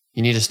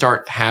 You need to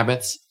start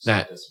habits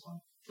that,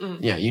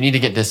 you need to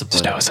get disciplined.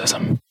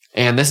 Stoicism.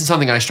 And this is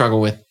something I struggle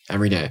with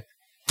every day,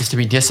 is to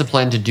be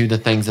disciplined to do the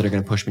things that are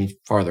going to push me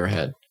farther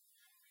ahead.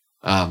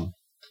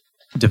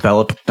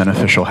 Develop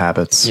beneficial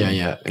habits.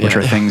 Which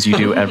are things you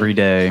do every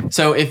day.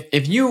 So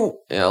if you,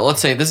 let's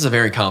say this is a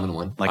very common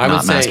one. Like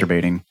not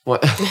masturbating.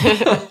 What?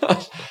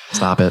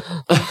 Stop it.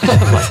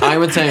 I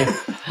would say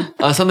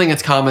something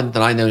that's common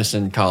that I noticed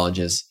in college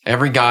is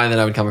every guy that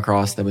I would come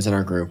across that was in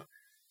our group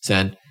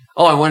said,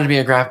 "Oh, I want to be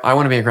a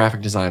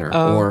graphic designer,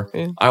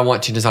 I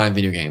want to design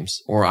video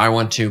games, or I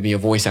want to be a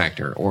voice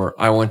actor, or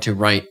I want to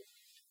write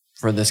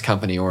for this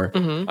company, or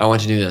I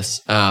want to do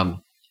this."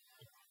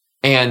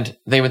 And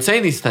they would say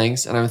these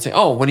things, and I would say,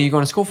 "Oh, what are you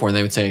going to school for?" And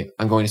they would say,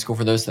 "I'm going to school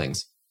for those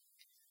things."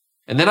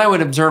 And then I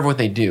would observe what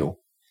they do.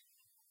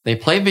 They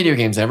play video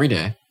games every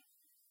day.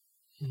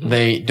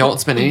 They don't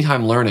spend any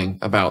time learning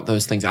about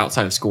those things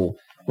outside of school.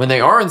 When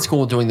they are in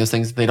school doing those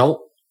things, they don't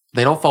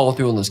follow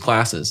through on those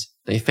classes.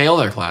 They fail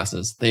their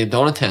classes. They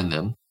don't attend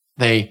them.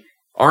 They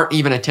aren't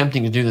even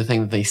attempting to do the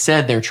thing that they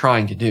said they're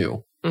trying to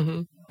do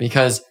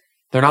because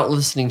they're not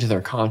listening to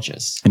their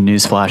conscience. And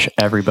newsflash,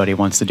 everybody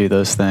wants to do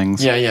those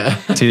things. Yeah.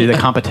 The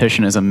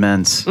competition is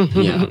immense.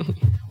 Yeah.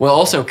 Well,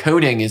 also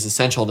coding is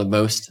essential to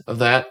most of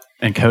that.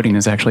 And coding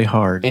is actually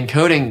hard. And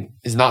coding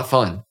is not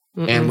fun.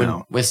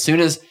 And as soon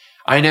as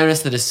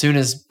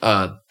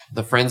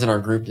the friends in our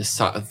group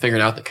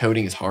figured out that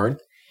coding is hard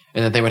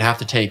and that they would have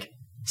to take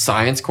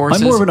science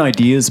courses. I'm more of an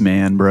ideas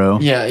man, bro.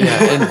 Yeah.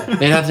 And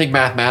they'd have to take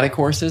mathematic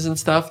courses and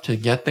stuff to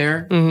get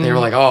there. They were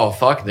like, "Oh,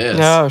 fuck this.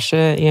 Oh,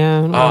 shit.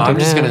 Yeah. I'm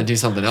just going to do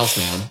something else,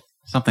 man."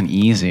 Something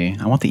easy.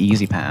 I want the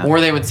easy path.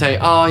 Or they would say,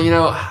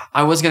 "Oh,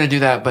 I was going to do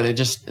that, but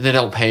they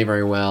don't pay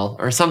very well,"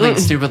 or something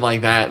stupid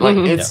like that. Like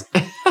it's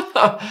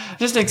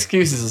just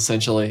excuses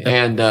essentially.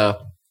 And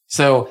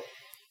so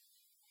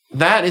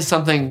that is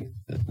something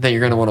that you're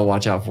going to want to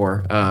watch out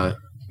for.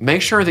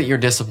 Make sure that you're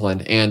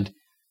disciplined and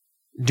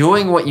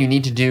doing what you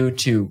need to do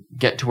to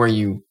get to where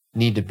you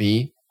need to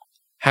be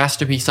has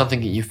to be something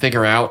that you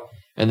figure out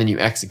and then you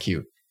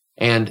execute.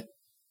 And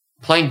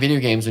playing video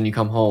games when you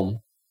come home,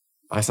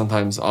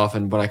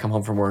 often when I come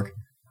home from work,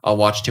 I'll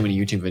watch too many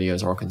YouTube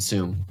videos or I'll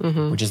consume,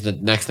 which is the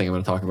next thing I'm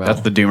going to talk about. That's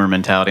the doomer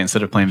mentality.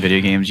 Instead of playing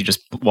video games, you just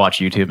watch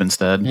YouTube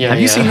instead. Yeah, Have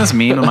you seen this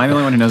meme? Am I the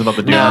only one who knows about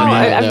the doomer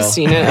meme? I've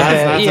seen it.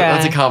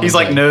 That's a common He's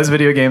like, thing. knows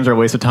video games are a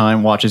waste of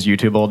time, watches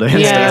YouTube all day.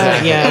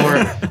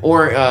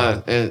 Or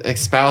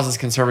espouses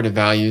conservative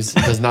values,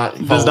 doesn't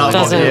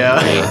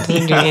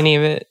do any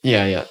of it.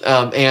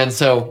 And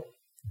so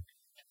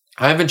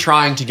I've been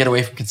trying to get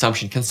away from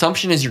consumption.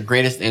 Consumption is your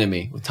greatest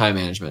enemy with time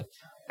management,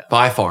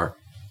 by far.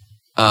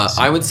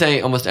 I would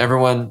say almost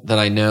everyone that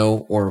I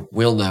know or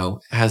will know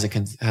has a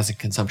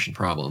consumption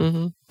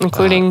problem,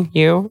 including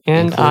you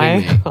and including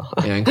me.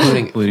 Yeah,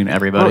 including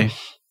everybody.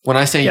 When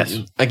I say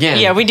again,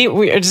 yeah, we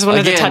do. I just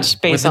wanted to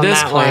touch base on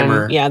that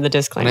one. Yeah, the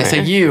disclaimer. When I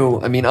say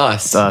you, I mean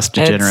us. Us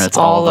degenerates, it's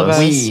all of us.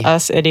 We.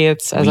 Us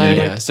idiots. As I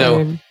like.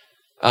 So,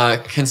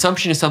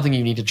 consumption is something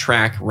you need to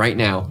track right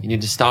now. You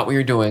need to stop what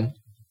you're doing.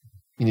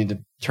 You need to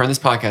turn this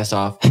podcast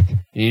off.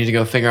 You need to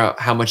go figure out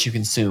how much you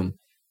consume,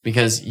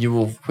 because you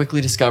will quickly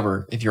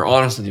discover, if you're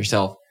honest with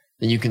yourself,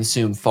 that you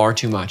consume far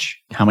too much.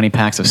 How many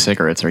packs of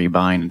cigarettes are you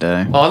buying a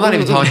day? Oh, I'm not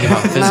even talking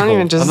about physical. I'm not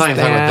even talking about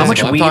physical. How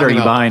much weed are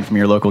you buying from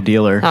your local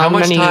dealer? How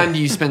much time do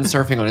you spend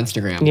surfing on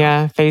Instagram?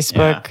 Yeah,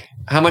 Facebook. Yeah.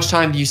 How much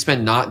time do you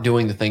spend not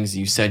doing the things that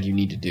you said you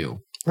need to do?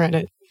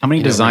 Reddit. How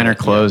many designer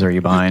clothes are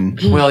you buying?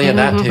 Well, yeah,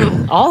 that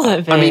too. All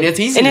of it. I mean, it's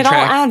easy and to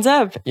track. And it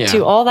all adds up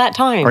to all that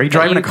time. Are you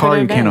driving a car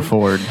you can't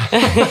afford?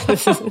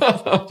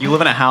 You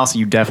live in a house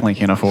you definitely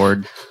can't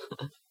afford.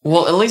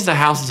 Well, at least the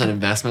house is an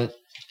investment.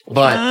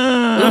 But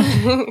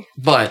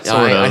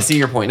I see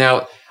your point.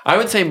 Now, I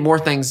would say more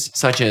things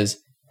such as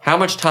how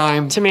much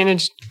time to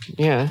manage,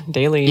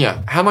 daily.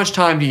 Yeah, how much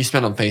time do you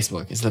spend on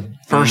Facebook is the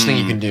first thing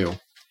you can do.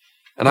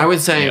 And I would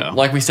say,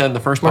 like we said in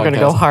the first podcast, we're going to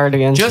go hard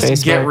against just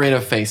Facebook. Get rid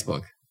of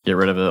Facebook. Get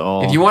rid of it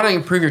all. If you want to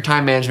improve your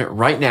time management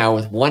right now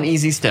with one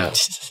easy step,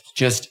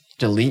 just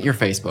delete your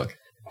Facebook.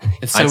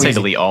 It's so I'd say easy.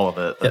 delete all of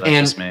it. That's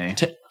just me.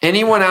 To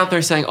anyone out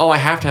there saying, "Oh, I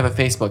have to have a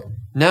Facebook,"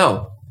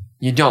 no,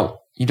 you don't.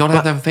 You don't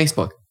have to have a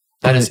Facebook.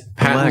 That is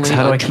patently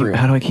untrue.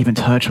 How do I keep in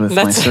touch with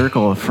my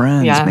circle of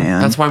friends,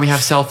 man? That's why we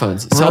have cell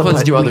phones. Cell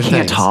phones do other things. We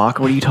can't talk.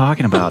 What are you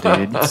talking about,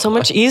 dude? So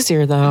much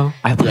easier, though.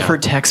 I prefer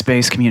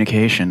text-based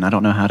communication. I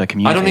don't know how to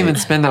communicate. I don't even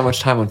spend that much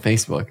time on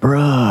Facebook.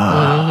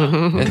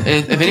 Bruh.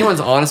 If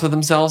anyone's honest with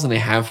themselves and they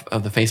have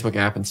the Facebook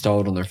app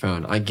installed on their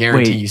phone, I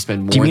guarantee you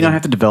spend more. Do you not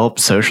have to develop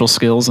social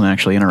skills and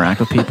actually interact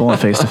with people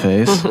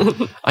face-to-face?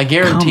 I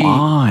guarantee. Come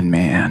on,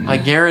 man. I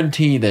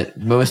guarantee that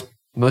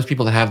most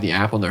people that have the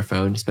app on their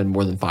phone spend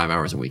more than 5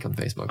 hours a week on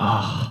Facebook.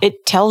 Oh.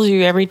 It tells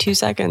you every 2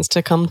 seconds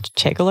to come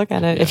take a look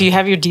at it. If you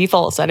have your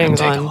default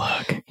settings on. Take a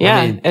look. Yeah.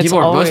 I mean,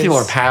 most people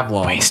are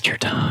Pavlov. Waste your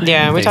time.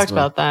 Yeah, we talked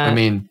about that. I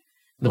mean,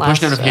 the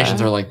push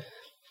notifications are like,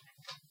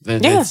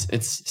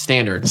 it's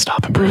standard.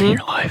 Stop improving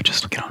your life.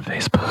 Just get on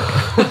Facebook.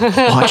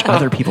 Watch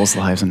other people's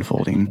lives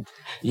unfolding.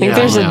 I think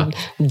there's a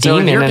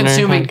demon in our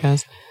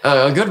podcast.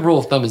 A good rule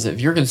of thumb is if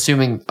you're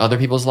consuming other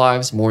people's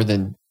lives more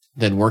than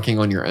working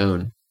on your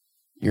own,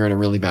 you're in a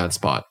really bad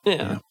spot.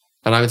 Yeah.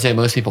 And I would say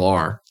most people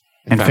are.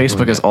 And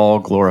Facebook is all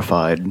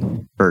glorified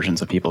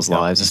versions of people's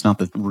lives. It's not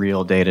the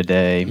real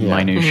day-to-day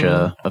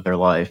minutia of their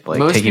life, like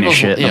most taking a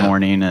shit in the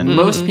morning. And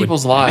most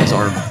people's lives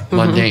are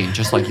mundane,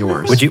 just like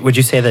yours. Would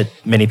you say that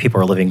many people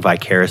are living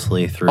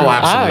vicariously through? Oh,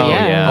 absolutely.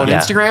 Yeah. On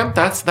Instagram,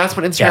 that's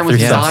what Instagram was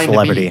designed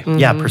celebrity. to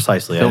be. Yeah,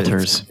 precisely.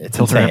 Filters. It's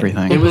filter insane.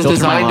 everything. It was filter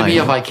designed to be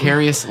a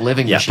vicarious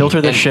living machine.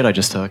 Filter the shit I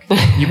just took.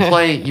 You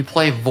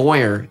play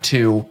voyeur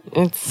to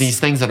these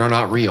things that are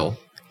not real.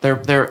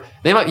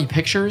 They might be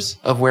pictures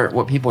of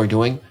what people are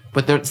doing,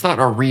 but it's not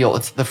a real.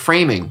 It's the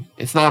framing.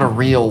 It's not a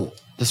real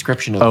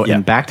description of.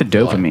 And back to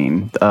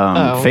dopamine.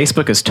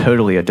 Facebook is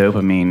totally a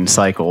dopamine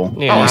cycle.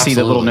 Yeah. You see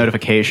the little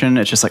notification.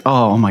 It's just like,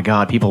 oh my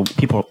god, people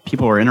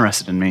are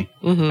interested in me.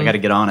 I got to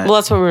get on it. Well,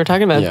 that's what we were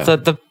talking about. Yeah.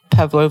 The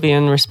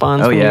Pavlovian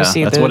response. Oh when yeah, you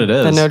see that's what it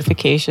is. The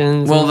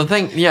notifications. Well, the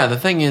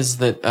thing is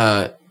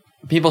that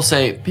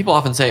people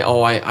often say,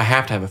 "Oh, I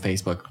have to have a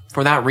Facebook."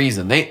 For that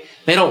reason, they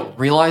don't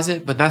realize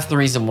it, but that's the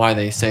reason why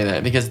they say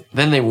that, because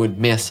then they would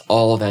miss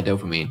all of that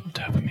dopamine.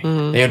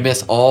 They would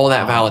miss all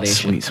that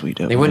validation. Sweet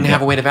dopamine. They wouldn't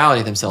have a way to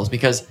validate themselves,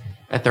 because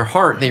at their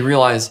heart they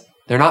realize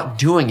they're not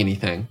doing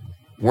anything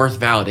worth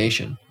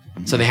validation.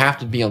 So they have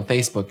to be on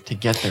Facebook to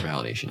get their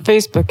validation.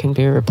 Facebook can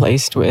be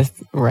replaced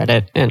with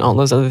Reddit and all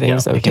those other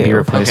things. It can be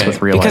replaced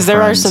with real life because there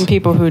friends. are some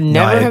people who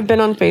never have been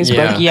on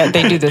Facebook, yet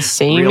they do the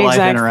same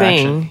exact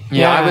thing.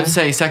 Yeah, I would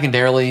say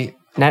secondarily,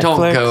 Netflix.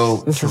 Don't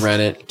go to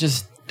Reddit.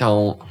 Just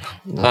don't.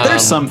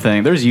 There's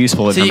something. There's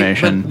useful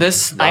information. But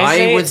this,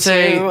 I would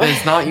say that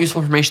it's not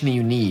useful information that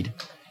you need.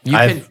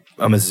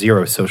 I'm a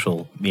zero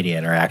social media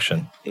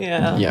interaction.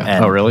 Yeah.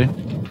 And oh, really?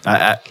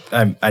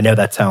 I know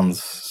that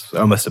sounds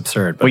almost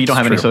absurd. But you don't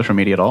have any social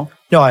media at all?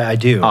 No, I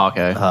do. Oh,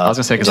 okay. I was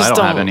going to say, because I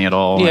don't have any at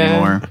all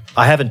anymore.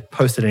 I haven't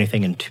posted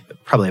anything in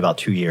probably about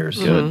 2 years.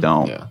 Good,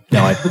 don't. Yeah.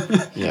 No,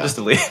 just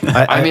delete.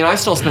 I mean, I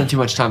still spend too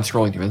much time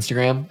scrolling through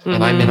Instagram,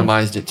 and I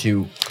minimized it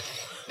to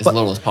as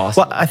little as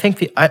possible. Well, I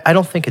think I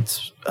don't think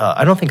it's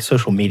I don't think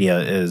social media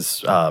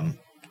is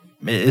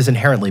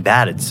inherently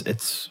bad.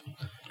 It's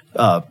sort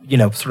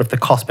of the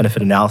cost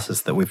benefit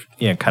analysis that we've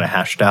kind of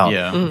hashed out.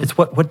 Yeah. It's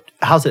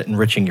how's it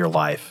enriching your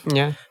life?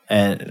 Yeah.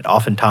 And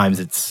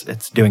oftentimes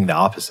it's doing the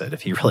opposite.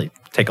 If you really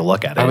take a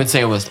look at it, I would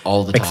say almost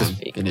all the time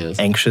it is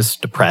anxious,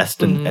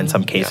 depressed, and in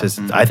some cases,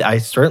 I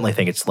certainly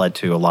think it's led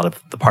to a lot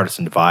of the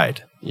partisan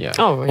divide. Yeah.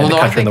 Oh, well, no,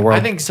 country and the world.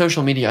 I think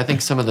social media. I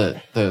think some of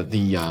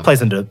the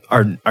plays into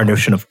our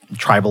notion of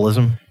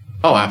tribalism.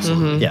 Oh,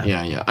 absolutely.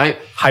 Yeah.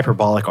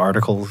 Hyperbolic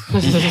articles.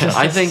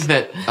 I think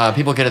that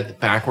people get it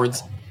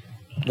backwards.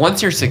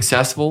 Once you're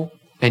successful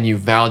and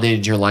you've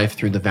validated your life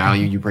through the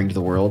value you bring to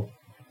the world,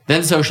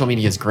 then social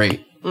media is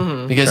great.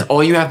 Because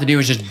all you have to do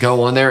is just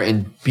go on there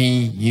and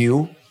be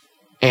you,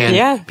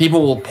 and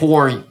people will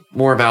pour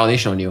more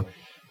validation on you.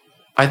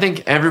 I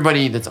think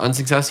everybody that's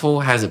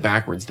unsuccessful has it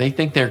backwards. They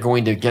think they're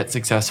going to get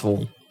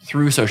successful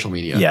through social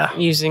media. Yeah.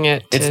 Using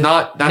it to That's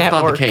not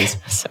the case.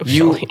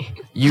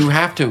 You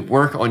have to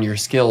work on your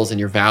skills and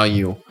your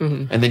value,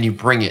 and then you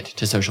bring it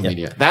to social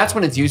media. That's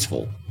when it's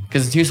useful,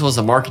 because it's useful as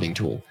a marketing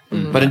tool.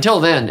 But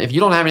until then, if you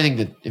don't have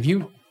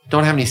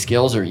any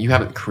skills, or you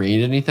haven't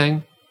created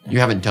anything, you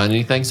haven't done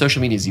anything,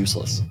 social media is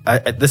useless.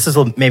 This is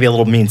maybe a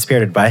little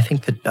mean-spirited, but I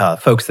think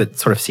that folks that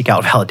sort of seek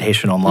out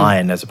validation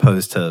online as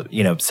opposed to,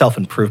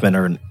 self-improvement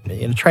or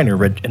trying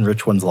to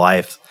enrich one's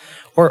life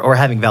or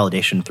having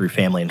validation through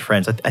family and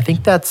friends, I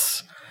think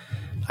that's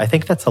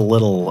a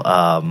little,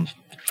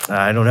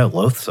 I don't know,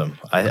 loathsome.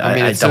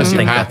 I don't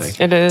think that's...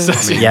 It is.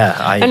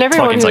 And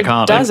everyone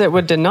who does it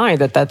would deny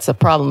that that's a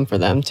problem for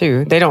them,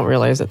 too. They don't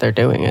realize that they're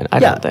doing it, I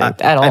don't think,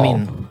 at all. I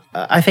mean,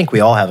 I think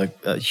we all have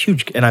a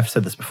huge, and I've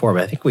said this before,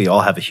 but I think we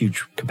all have a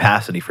huge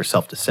capacity for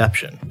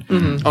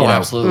self-deception. Oh,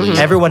 absolutely.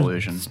 Everyone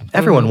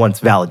wants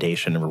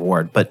validation and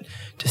reward, but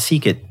to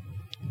seek it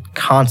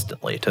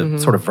constantly, to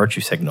sort of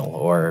virtue signal,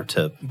 or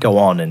to go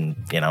on and,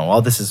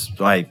 this is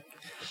my,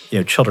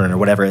 children or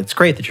whatever. It's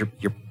great that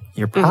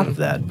you're proud of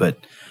that, but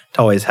to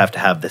always have to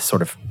have this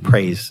sort of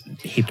praise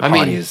heaped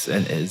upon you is...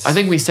 I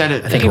think we said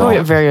it. People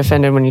get very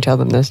offended when you tell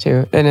them this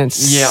too, and it's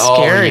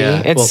scary.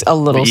 It's a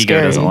little the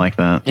scary. Ego doesn't like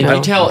that.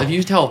 If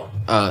you tell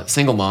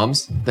single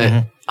moms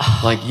that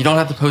you don't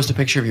have to post a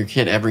picture of your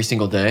kid every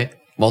single day,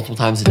 multiple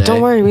times a day. But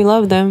don't worry, we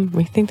love them.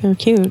 We think they're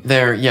cute.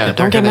 They're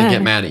going to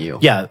get mad at you.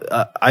 Yeah,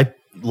 I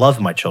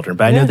love my children,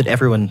 but I know that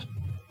everyone,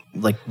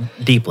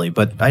 deeply,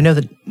 but I know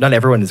that not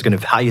everyone is going to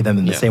value them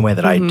in the same way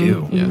that I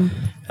do.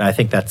 And I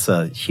think that's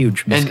a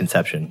huge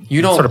misconception. And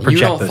you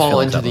don't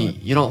fall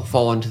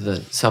into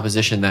the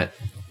supposition that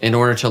in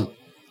order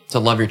to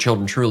love your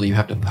children truly, you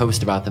have to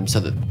post about them so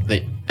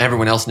that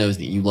everyone else knows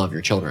that you love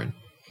your children.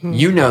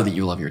 You know that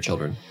you love your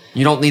children.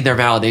 You don't need their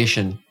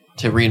validation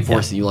to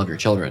reinforce that you love your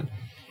children.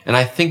 And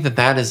I think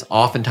that is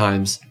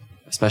oftentimes,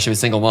 especially with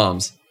single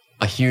moms,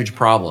 a huge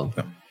problem.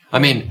 I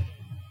mean,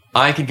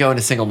 I could go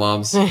into single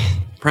moms.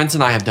 Prince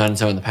and I have done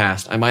so in the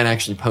past. I might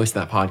actually post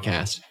that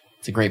podcast.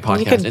 It's a great podcast.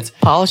 You could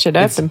polish it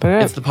up and put it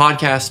up. It's the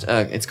podcast.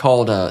 It's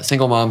called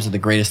Single Moms Are the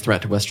Greatest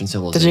Threat to Western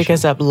Civilization. The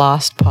Jis Up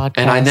Lost podcast.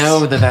 And I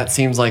know that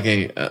seems like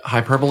a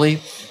hyperbole,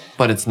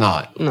 but it's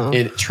not. No.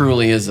 It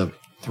truly is a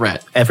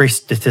threat. Every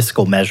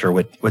statistical measure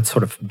would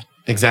sort of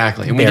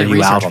exactly. And we did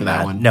research for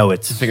that one. No,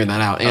 it's to figure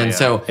that out. And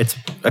so it's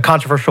a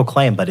controversial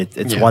claim, but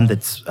it's one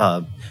that's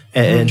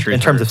in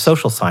terms of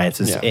social science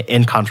is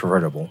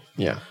incontrovertible.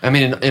 Yeah. I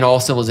mean, in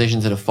all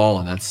civilizations that have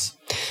fallen, that's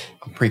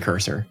a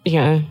precursor.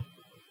 Yeah.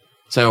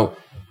 So,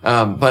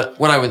 but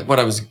what I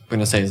was going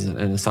to say as an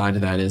aside to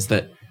that is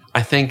that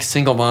I think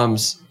single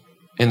moms,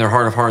 in their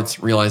heart of hearts,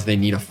 realize they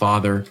need a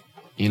father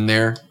in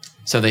there,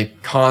 so they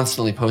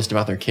constantly post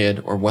about their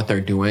kid or what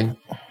they're doing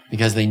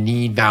because they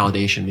need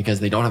validation, because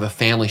they don't have a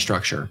family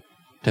structure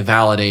to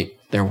validate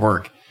their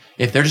work.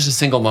 If they're just a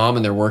single mom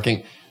and they're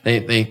working,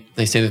 they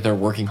say that they're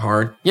working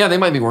hard. Yeah, they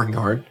might be working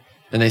hard.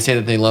 And they say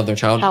that they love their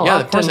child.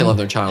 Of course they love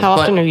their child. How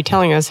often are you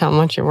telling us how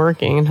much you're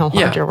working and how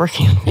hard you're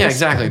working? Yeah,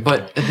 exactly.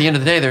 But at the end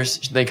of the day,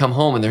 they come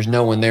home and there's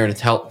no one there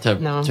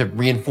to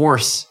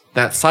reinforce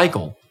that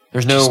cycle.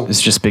 There's no...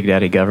 It's just Big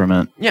Daddy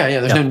government. Yeah,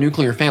 there's no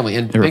nuclear family.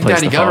 And Big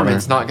Daddy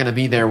government's not going to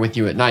be there with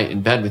you at night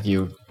in bed with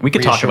you. We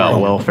could talk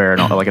about welfare and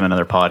in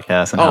another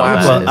podcast and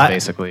how that is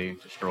basically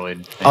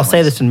destroyed families. I'll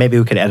say this and maybe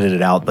we could edit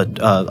it out,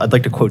 but I'd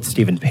like to quote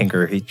Steven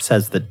Pinker. He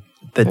says that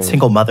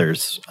single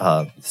mothers,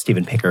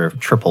 Steven Pinker,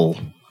 triple...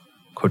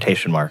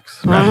 quotation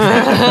marks. Right?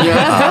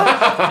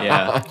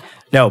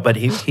 No, but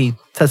he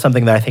says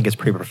something that I think is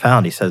pretty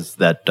profound. He says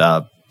that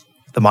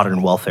the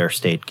modern welfare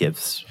state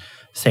gives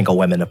single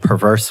women a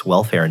perverse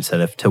welfare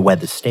incentive to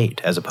wed the state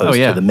as opposed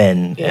to the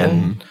men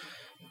in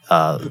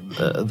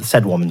the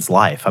said woman's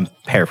life. I'm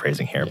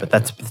paraphrasing here, but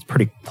that's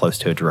pretty close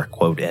to a direct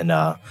quote in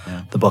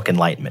the book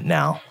Enlightenment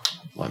Now.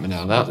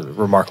 That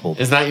remarkable.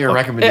 Is that your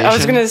recommendation? I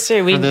was going to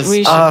say we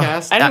should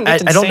cast. I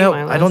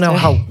don't know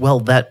how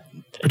well that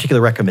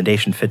particular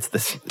recommendation fits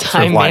this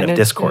sort of line of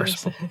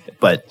discourse,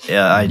 but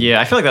I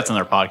feel like that's on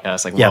their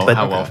podcast.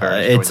 How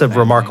welfare. It's a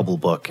remarkable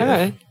book.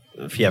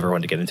 If you ever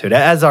want to get into it,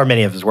 as are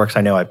many of his works.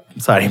 I know I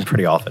cite him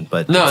pretty often,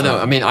 but no.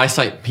 I mean, I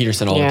cite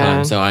Peterson all the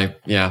time, so I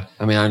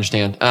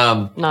understand.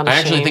 I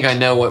actually think I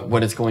know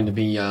what it's going to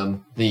be.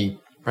 The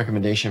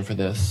recommendation for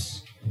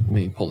this. Let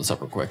me pull this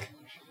up real quick.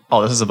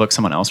 Oh, this is a book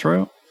someone else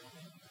wrote?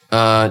 No.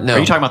 Are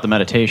you talking about the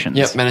Meditations?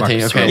 Yep,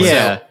 meditation. Okay.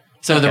 Yeah.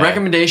 So the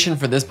recommendation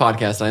for this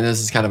podcast, I know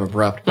this is kind of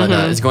abrupt, but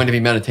is going to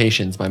be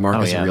Meditations by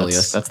Marcus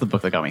Aurelius. That's the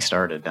book that got me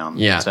started down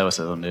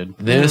Stoicism, dude.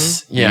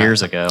 This,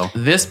 years ago.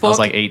 This book, I was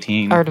like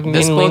 18. Art of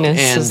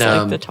Manliness is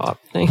like the top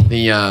thing.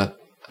 The,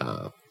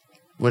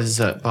 what is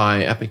that,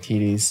 by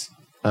Epictetus?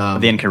 The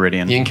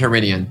Enchiridion. The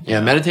Enchiridion.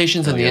 Yeah,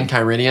 meditations and the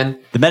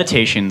Enchiridion. The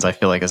meditations, I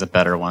feel like, is a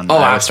better one. Oh,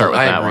 I would start with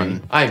I that agree.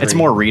 one. I agree. It's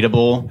more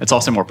readable. It's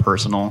also more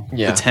personal.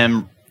 Yeah. It's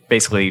him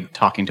basically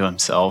talking to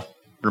himself,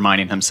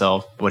 reminding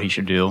himself what he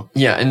should do.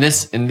 Yeah, and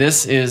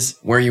this is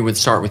where you would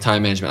start with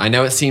time management. I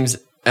know it seems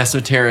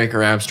esoteric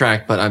or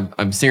abstract, but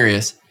I'm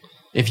serious.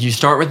 If you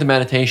start with the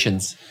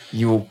meditations,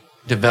 you will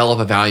develop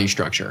a value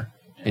structure.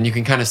 And you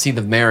can kind of see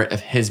the merit of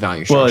his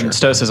value structure. Well, and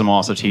Stoicism will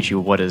also teach you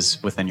what is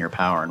within your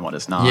power and what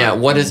is not. Yeah,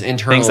 what is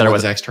internal things that and are what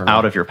is external.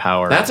 out of your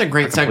power. That's a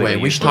great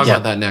segue. We should talk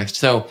about that next.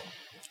 So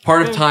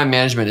part of time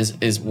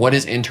management is what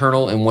is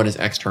internal and what is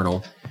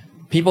external.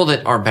 People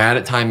that are bad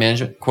at time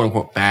management, quote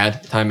unquote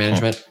bad time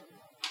management,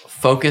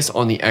 focus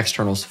on the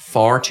externals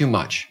far too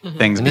much.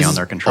 Things beyond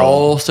their control.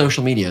 All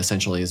social media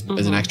essentially is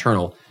an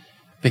external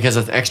because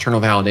it's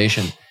external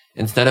validation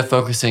instead of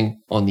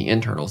focusing on the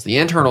internals. The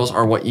internals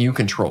are what you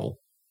control.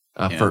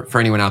 For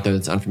anyone out there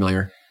that's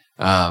unfamiliar,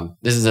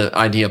 this is an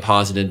idea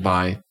posited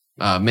by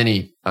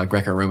many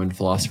Greco-Roman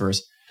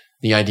philosophers.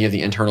 The idea of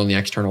the internal and the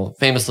external,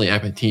 famously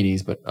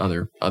Epictetus, but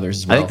others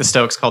as well. I think the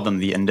Stoics called them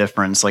the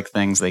indifferents, like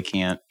things they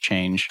can't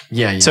change.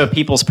 Yeah. So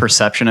people's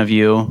perception of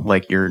you,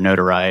 like your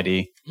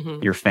notoriety,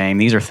 your fame,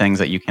 these are things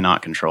that you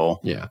cannot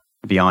control. Yeah.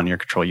 Beyond your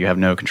control. You have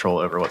no control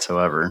over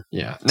whatsoever.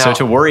 Yeah. So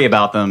to worry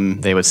about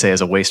them, they would say, is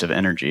a waste of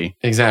energy.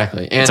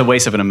 Exactly. And it's a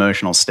waste of an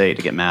emotional state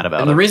to get mad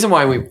about. And the reason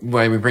why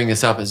we bring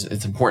this up is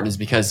it's important is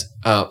because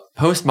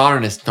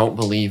postmodernists don't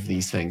believe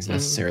these things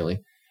necessarily.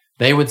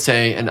 They would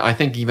say, and I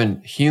think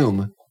even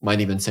Hume might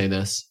even say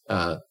this,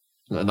 not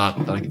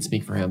that I can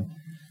speak for him,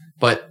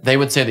 but they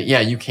would say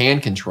that, you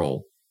can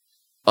control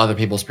other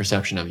people's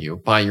perception of you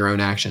by your own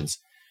actions.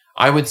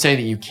 I would say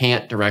that you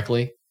can't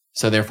directly.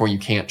 So therefore, you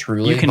can't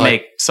truly. You can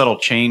make subtle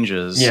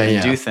changes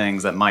and do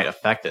things that might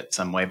affect it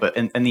some way, but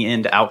in the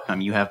end outcome,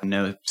 you have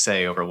no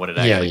say over what it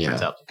actually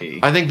turns out to be.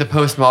 I think the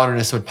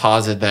postmodernists would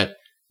posit that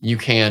you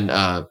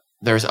can.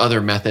 There's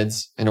other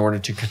methods in order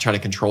to try to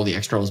control the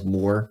externals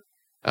more,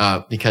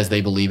 because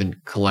they believe in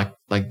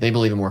they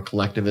believe in more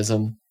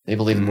collectivism. They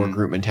believe in more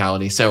group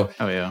mentality. So,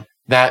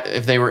 that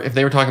if they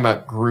were talking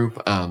about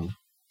group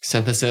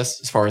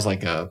synthesis, as far as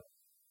like a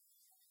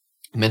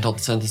mental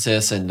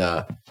synthesis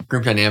and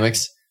group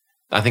dynamics.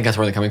 I think that's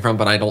where they're coming from,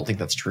 but I don't think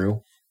that's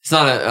true. It's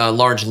not a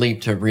large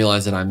leap to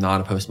realize that I'm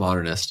not a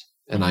postmodernist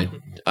and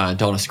I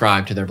don't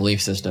ascribe to their belief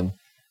system.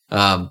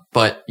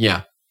 But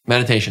yeah,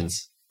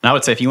 meditations. And I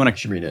would say if you want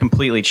to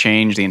completely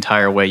change the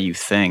entire way you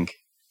think,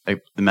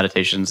 like the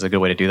meditation is a good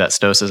way to do that.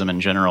 Stoicism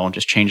in general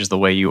just changes the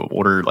way you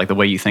order, like the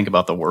way you think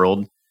about the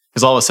world.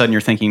 Because all of a sudden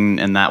you're thinking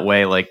in that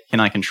way, like,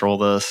 can I control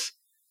this?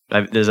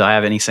 Does I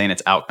have any say in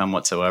its outcome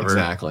whatsoever?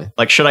 Exactly.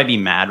 Like, should I be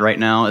mad right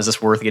now? Is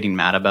this worth getting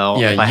mad about?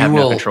 Yeah, if I have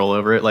no control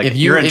over it. Like, if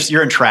you're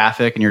in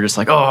traffic and you're just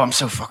like, oh, I'm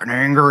so fucking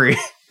angry.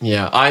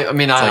 Yeah, I have a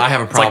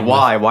problem. It's like,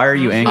 why? Why are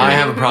you angry? I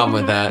have a problem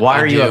with that. Why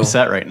are you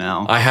upset right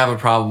now? I have a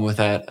problem with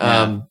that.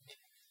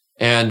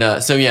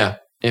 So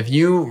if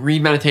you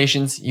read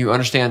meditations, you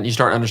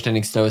start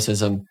understanding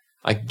Stoicism.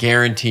 I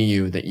guarantee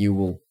you that you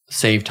will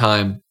save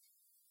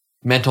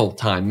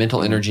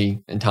mental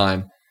energy, and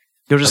time.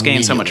 You'll just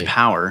gain so much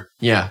power.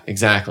 Yeah,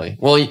 exactly.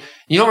 Well, you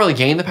don't really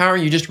gain the power.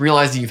 You just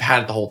realize that you've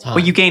had it the whole time.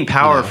 Well, you gain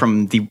power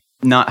from the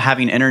not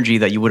having energy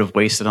that you would have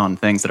wasted on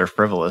things that are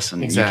frivolous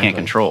and you can't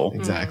control.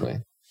 Exactly.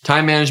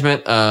 Time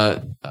management,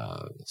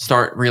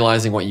 start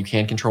realizing what you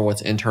can control,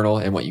 what's internal,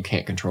 and what you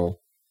can't control.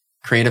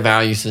 Create a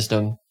value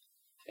system.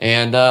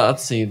 And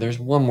let's see, there's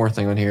one more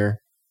thing on here.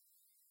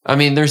 I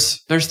mean, there's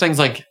things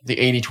like the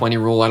 80-20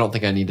 rule. I don't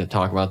think I need to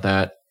talk about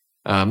that.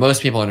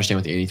 Most people understand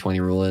what the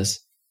 80-20 rule is.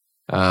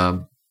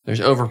 There's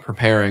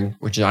over-preparing,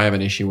 which I have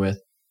an issue with.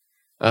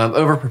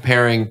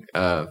 Over-preparing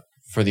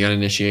for the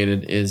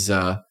uninitiated is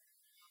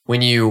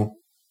when you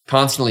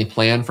constantly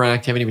plan for an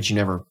activity, but you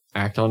never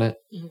act on it.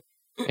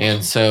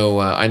 And so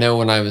I know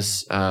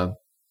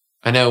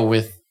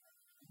with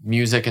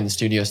music and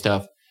studio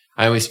stuff,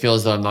 I always feel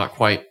as though I'm not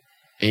quite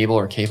able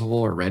or capable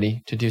or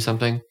ready to do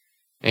something.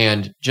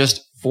 And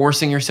just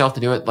forcing yourself to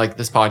do it, like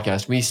this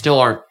podcast, we still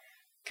aren't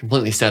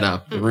completely set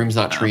up. The room's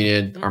not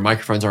treated. Our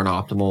microphones aren't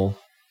optimal.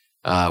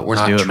 We're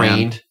not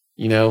trained,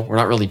 we're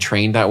not really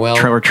trained that well.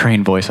 We're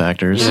trained voice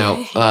actors.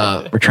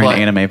 We're trained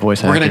anime voice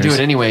actors. We're going to do it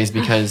anyways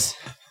because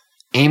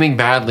aiming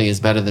badly is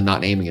better than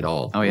not aiming at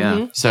all. Oh,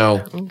 yeah.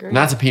 So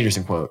that's a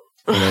Peterson quote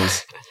for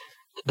those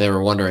they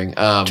were wondering.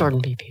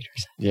 Jordan B.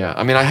 Peterson. Yeah.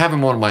 I mean, I have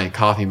him on my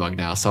coffee mug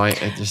now, so I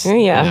just,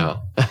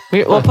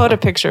 We'll put a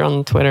picture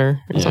on Twitter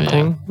or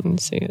something and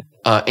see it.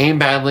 Aim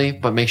badly,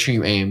 but make sure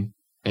you aim.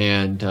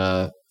 And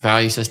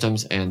value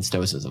systems and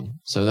Stoicism.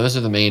 So those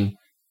are the main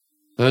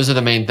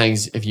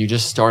things. If you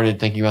just started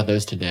thinking about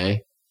those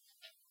today,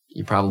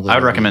 you probably... I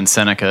would recommend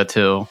Seneca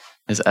too.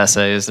 His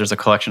essays. There's a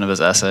collection of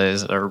his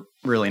essays that are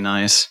really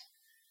nice.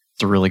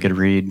 It's a really good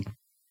read.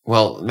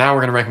 Well, now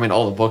we're going to recommend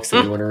all the books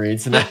that you want to read.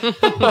 So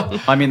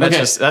I mean,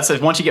 that's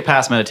once you get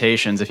past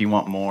meditations, if you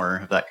want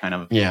more of that kind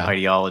of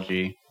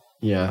ideology.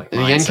 Yeah. Like the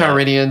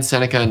Enchiridion,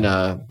 Seneca,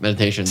 and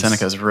Meditations.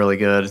 Seneca's really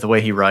good. The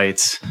way he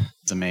writes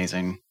is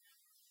amazing.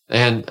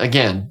 And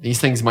again, these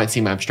things might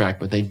seem abstract,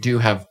 but they do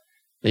have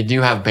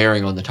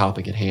bearing on the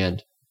topic at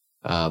hand.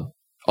 All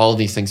of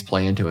these things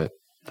play into it.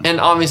 And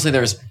obviously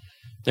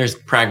there's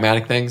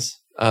pragmatic things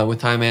with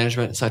time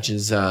management, such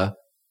as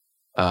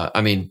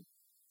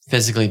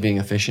physically being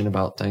efficient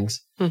about things.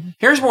 Mm-hmm.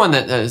 Here's one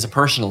that is a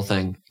personal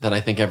thing that I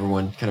think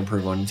everyone can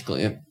improve on.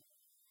 And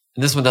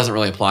this one doesn't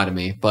really apply to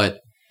me, but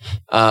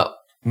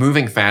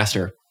moving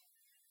faster.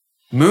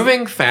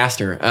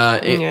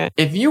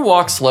 If you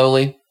walk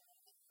slowly,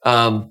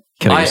 kill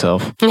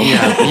yourself.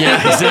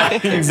 Yeah,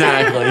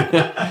 exactly.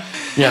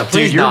 Yeah,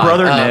 dude, your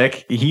brother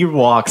Nick, he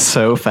walks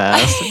so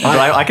fast.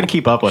 I can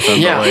keep up with him.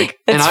 Yeah, but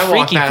and I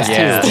walk fast too.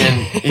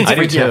 And it's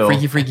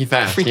freaky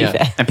fast.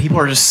 Fast. And people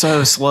are just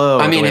so slow.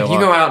 I mean, if you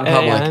go out in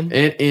public,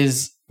 it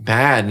is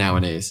bad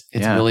nowadays.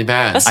 It's really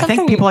bad. I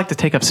think people like to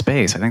take up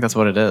space. I think that's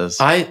what it is.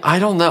 I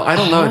don't know,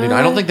 dude.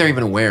 I don't think they're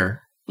even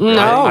aware. No,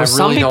 I really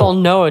some people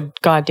know it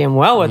goddamn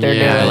well what they're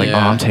doing. Like,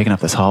 I'm taking up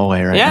this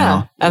hallway right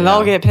now. And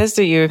they'll get pissed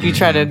at you if you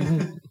try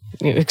to.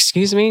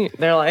 Excuse me?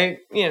 They're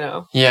like,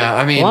 Yeah,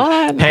 I mean,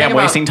 what? Hey, I'm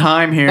wasting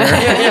time here.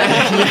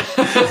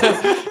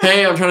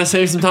 Hey, I'm trying to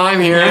save some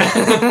time here.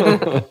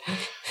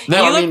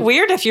 You look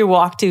weird if you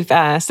walk too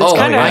fast. It's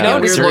kind of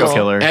noticeable. Serial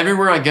killer.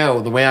 Everywhere I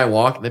go, the way I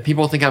walk, that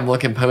people think I'm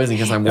looking posing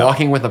because I'm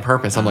walking with a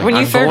purpose. I'm like, when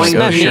you first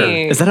met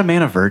me, is that a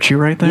man of virtue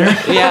right there?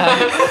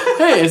 Yeah.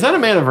 Hey, is that a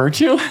man of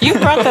virtue? You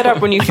brought that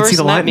up when you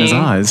first met me. In his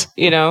eyes.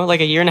 Like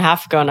a year and a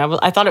half ago, and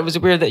I thought it was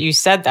weird that you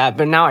said that,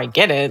 but now I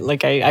get it.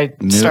 Like I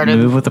started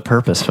move with a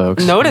purpose,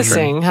 folks.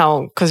 Noticing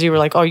how, because you were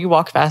like, oh, you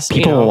walk fast.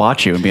 People will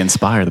watch you and be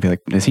inspired. They'll be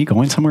like, is he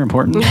going somewhere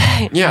important?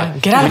 Yeah,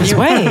 get out of his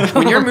way.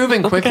 When you're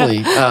moving quickly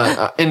in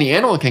the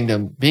animal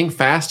kingdom, being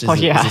fast is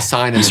a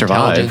sign of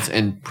intelligence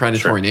and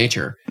predatory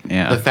nature.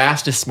 Yeah, the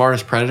fastest,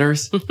 smartest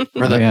predators,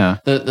 or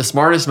the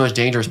smartest, most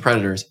dangerous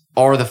predators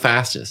are the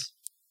fastest.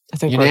 I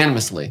think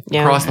unanimously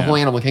across the whole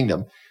animal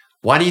kingdom.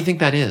 Why do you think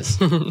that is?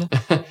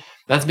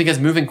 That's because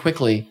moving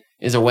quickly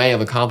is a way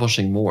of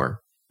accomplishing more.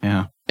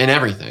 Yeah. In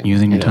everything.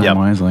 Using your time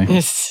wisely.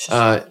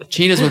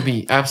 Cheetahs would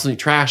be absolute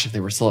trash if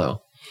they were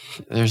slow.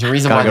 There's a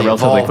reason why they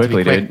relatively evolved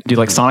quickly, dude.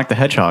 Like Sonic the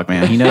Hedgehog,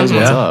 man. He knows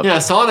what's up. Yeah,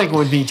 Sonic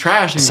would be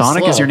trash.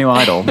 Sonic is your new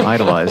idol.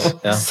 Idolize.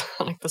 Yeah.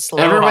 Sonic the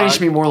Slow. Everybody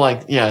should be more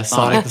like,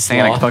 Sonic the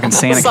Sloth. Fucking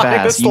Sonic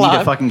fast. You need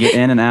to fucking get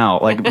in and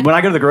out. Like when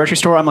I go to the grocery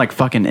store, I'm like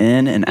fucking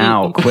in and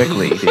out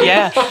quickly, dude.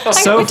 Yeah.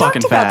 So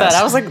fucking fast. That.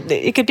 I was like,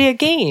 it could be a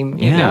game,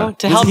 you know,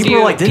 to help people you.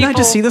 People are like, didn't I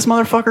just see this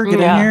motherfucker get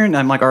in here? And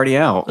I'm like already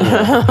out.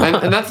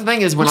 And that's the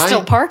thing is when I'm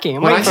still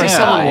parking. When I see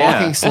someone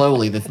walking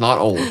slowly that's not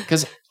old,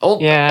 because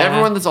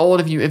everyone that's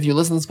old, if you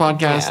listen to this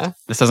podcast,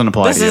 this doesn't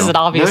apply to you. This isn't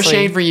obviously. No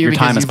shade for you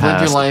because you've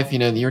lived your life.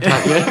 Your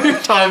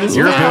time is past.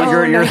 You're a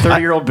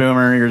 30-year-old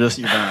boomer. You're done.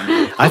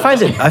 I find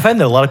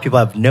that a lot of people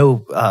have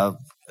no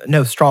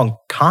strong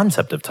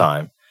concept of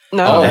time.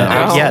 No.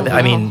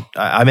 I mean,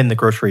 I'm in the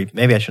grocery.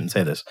 Maybe I shouldn't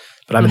say this,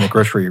 but I'm in the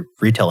grocery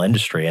retail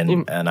industry,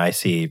 and I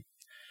see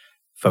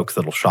folks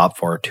that'll shop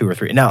for 2 or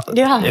 3. Now,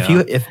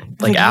 if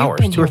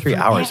hours, 2 or 3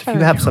 hours, if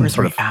you have some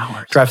sort of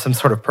drive some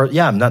sort of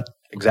I'm not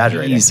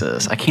exaggerating.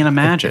 Jesus, I can't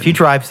imagine. If you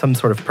drive some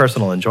sort of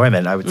personal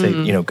enjoyment, I would say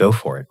go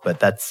for it. But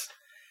that's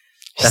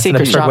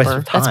secret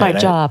shopper. That's my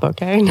job.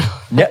 Okay.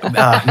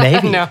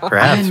 Maybe.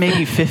 Perhaps. And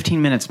maybe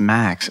 15 minutes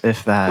max,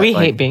 if that. We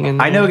hate being in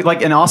there. I know,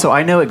 and also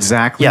I know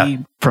exactly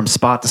from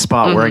spot to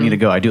spot where I need to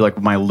go. I do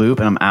like my loop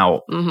and I'm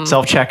out.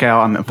 Self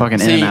checkout. I'm fucking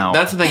in and out.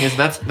 That's the thing is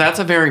that's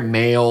a very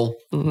male.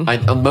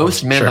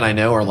 Most men that I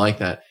know are like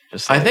that.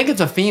 I think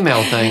it's a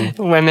female thing.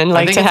 Women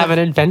like to have an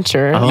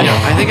adventure.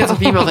 I think it's a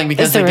female thing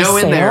because they go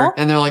in there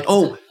and they're like,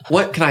 oh,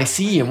 what can I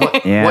see and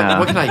what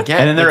can I get?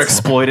 And then they're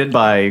exploited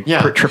by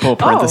triple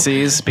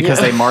parentheses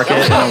because they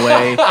market in a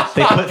way.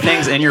 They put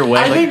things in your way.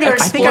 I think they're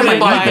exploited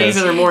by things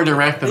that are more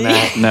direct than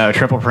that. No,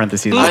 triple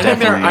parentheses. I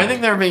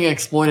think they're being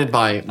exploited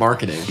by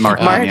marketing.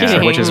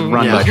 Marketing, which is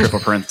run by triple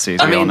parentheses.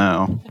 We all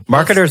know.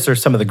 Marketers are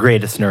some of the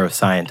greatest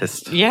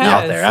neuroscientists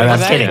out there. I'm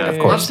kidding, of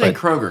course. Let's say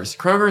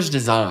Kroger's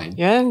design.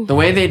 Yeah. The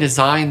way they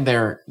design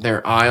their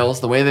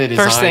aisles, the way they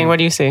design. First thing, what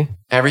do you see?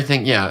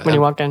 Everything, when you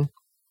walk in.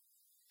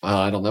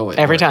 I don't know what.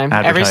 Every time,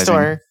 every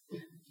store.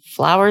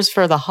 Flowers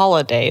for the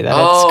holiday that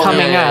it's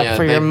coming up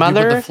for your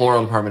mother. Put the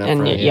floral department up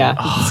and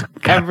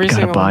every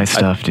single gotta buy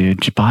stuff,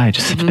 dude. Just buy.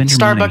 Just spend your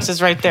Starbucks money.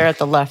 Is right there at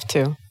the left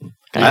too.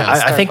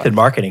 I think that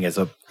marketing is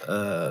a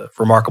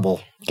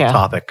remarkable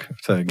topic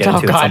to get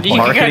into. God, you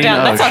can go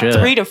down. That's a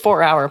 3 to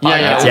 4 hour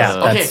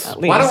podcast.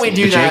 Okay, why don't we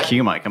do that?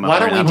 JQ might come up. Why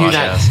don't we do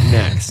that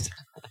next?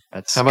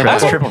 That's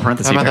triple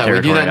parentheses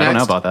territory. I don't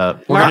know about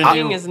that.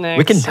 Marketing is next.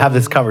 We can have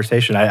this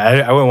conversation.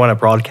 I wouldn't want to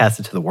broadcast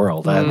it to the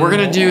world. We're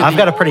gonna do. I've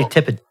got a pretty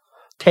tepid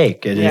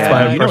take. You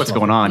know what's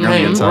going on.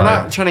 Hey, we're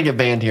not trying to get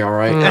banned here, all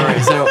right? All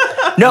right. So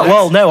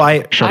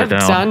I've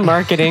done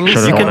marketing.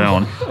 Shut it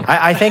down.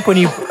 I think when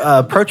you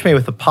approach me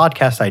with the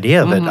podcast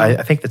idea of it,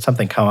 I think that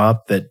something come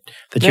up that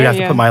you have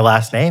to put my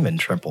last name in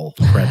triple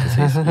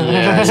parentheses.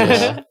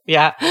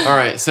 Yeah. All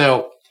right.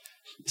 So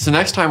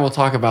next time we'll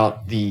talk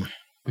about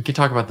we could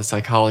talk about the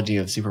psychology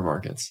of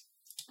supermarkets.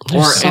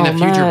 There's in a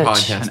future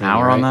much. podcast. An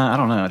hour on that? I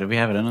don't know. Did we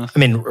have it in us? I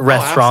mean,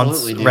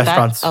 restaurants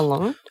That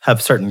alone?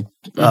 have certain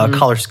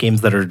color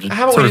schemes that are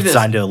sort of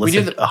designed to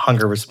elicit a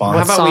hunger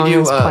response. How about we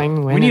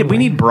do? We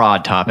need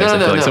broad topics. I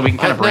feel like, so we can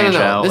kind of branch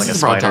out. This like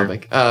is a a broad spider.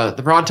 topic.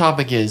 The broad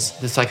topic is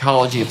the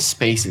psychology of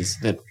spaces,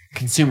 that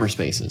consumer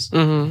spaces.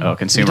 Mm-hmm. Oh,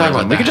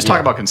 consumerism. We could just talk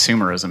about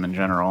consumerism in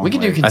general. We could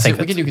do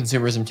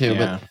consumerism too,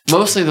 but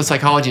mostly the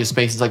psychology of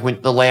spaces, like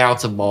when the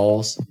layouts of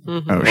malls.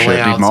 Mm-hmm. Oh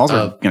shit! These malls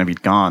are going to be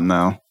gone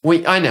though.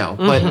 I know,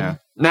 but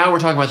now we're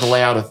talking about the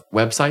layout of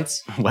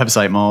websites,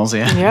 website malls.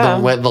 Yeah.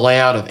 The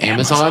layout of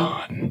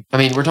Amazon. I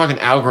mean, we're talking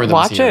algorithms.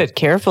 Watch it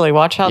carefully.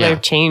 Watch how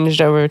they've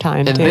changed over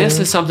time. And this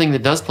is something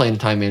that does play into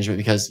time management,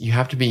 because you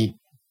have to be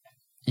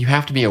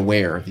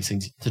aware of these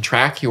things to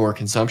track your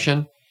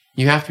consumption.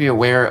 You have to be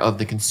aware of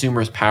the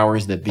consumer's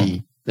powers that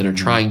be that are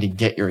trying to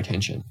get your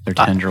attention. Their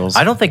tendrils.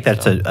 I don't think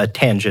that's a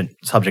tangent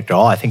subject at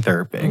all. I think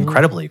they're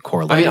incredibly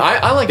correlated. I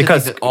mean, I like to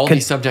think that all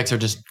these subjects are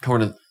just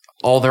kind of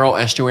they're all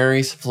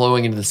estuaries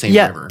flowing into the same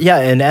river. Yeah,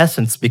 in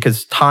essence,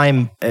 because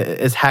time,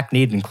 as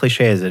hackneyed and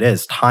cliche as it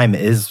is, time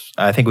is,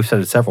 I think we've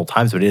said it several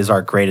times, but it is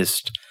our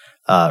greatest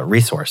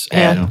resource.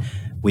 And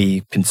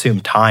we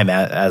consume time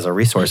as a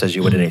resource as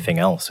you would anything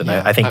else. And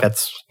I think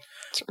that's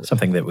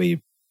something that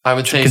I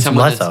would say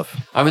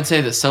I would say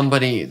that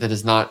somebody that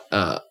is not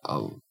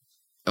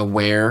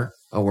aware,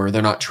 or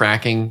they're not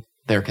tracking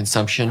their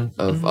consumption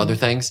of other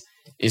things,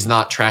 is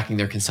not tracking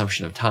their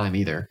consumption of time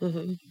either.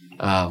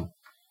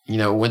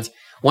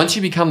 Once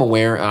you become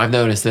aware, and I've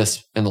noticed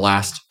this in the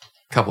last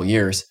couple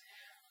years,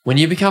 when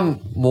you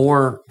become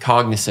more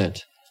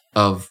cognizant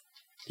of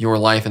your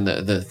life and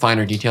the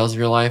finer details of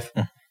your life,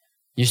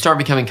 you start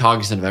becoming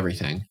cognizant of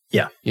everything.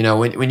 Yeah.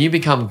 When you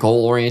become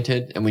goal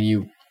oriented, and when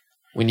you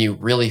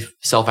really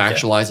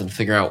self-actualize and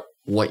figure out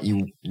what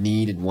you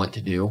need and want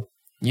to do,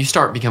 you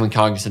start becoming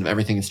cognizant of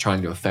everything that's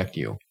trying to affect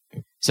you.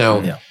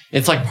 So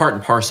it's like part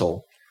and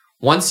parcel.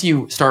 Once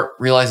you start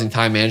realizing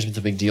time management's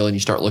a big deal and you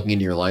start looking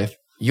into your life,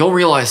 you'll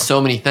realize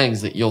so many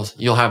things that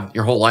you'll have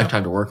your whole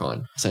lifetime to work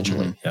on,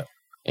 essentially.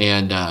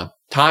 And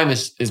time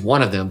is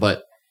one of them.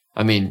 But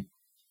I mean,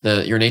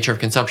 your nature of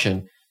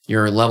consumption,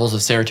 your levels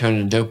of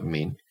serotonin and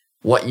dopamine,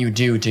 what you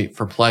do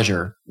for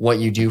pleasure, what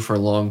you do for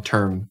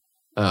long-term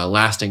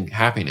lasting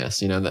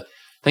happiness,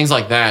 things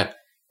like that,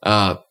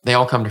 they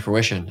all come to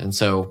fruition. And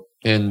so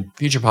in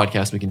future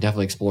podcasts, we can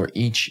definitely explore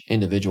each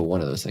individual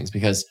one of those things,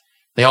 because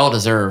they all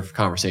deserve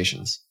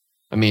conversations.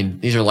 I mean,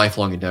 these are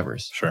lifelong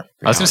endeavors. Sure.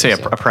 I was going to say a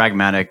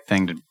pragmatic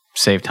thing to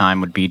save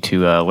time would be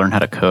to learn how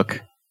to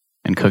cook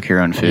and cook your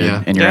own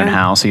food in your own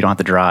house, so you don't have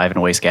to drive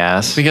and waste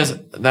gas. Because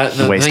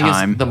the waste thing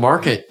time. Is,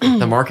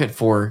 the market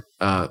for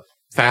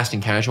fast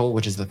and casual,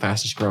 which is the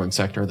fastest growing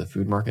sector of the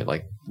food market,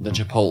 like the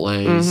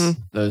Chipotles,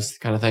 those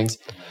kind of things,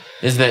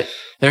 is that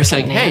they're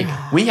saying, hey,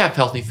 we have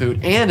healthy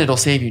food and it'll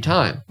save you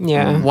time.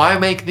 Yeah. Why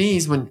make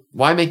these and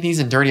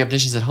dirty up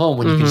dishes at home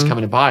when you can just come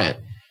in and buy it?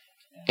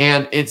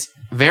 And it's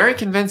very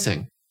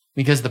convincing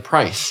because the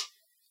price.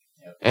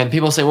 And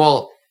people say,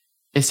 well,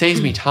 it saves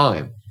me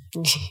time.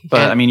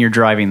 But I mean, you're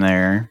driving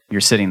there,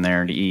 you're sitting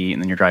there to eat,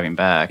 and then you're driving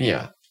back.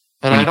 Yeah.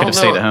 And you could have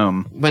stayed at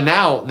home. But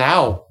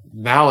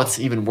now it's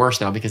even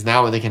worse now, because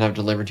now they can have it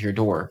delivered to your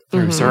door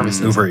through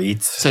services. Uber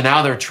Eats. So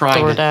now they're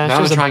trying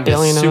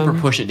to super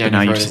push it down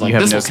your throat. You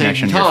have no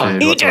connection to your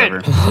food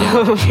whatsoever.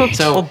 Yeah.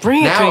 So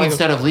now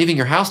instead of leaving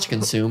your house to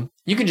consume,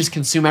 you can just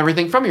consume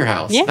everything from your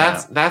house. Yeah.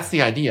 That's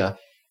the idea.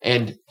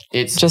 And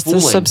it's just fooling.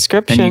 a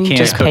subscription. And you can't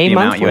just cook pay the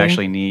monthly. amount you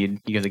actually need.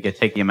 You have to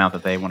take the amount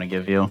that they want to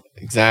give you.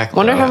 Exactly.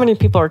 Wonder how many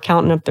people are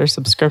counting up their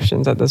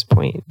subscriptions at this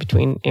point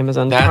between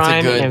Amazon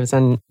Prime,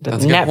 Amazon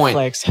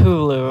Netflix,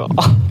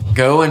 Hulu.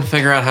 Go and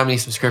figure out how many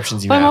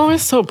subscriptions you have. I'm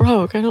always so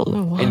broke. I don't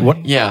know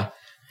why.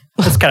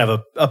 It's kind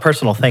of a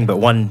personal thing, but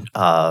one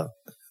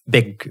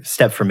big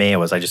step for me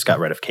was I just got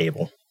rid of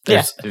cable.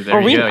 I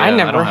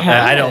never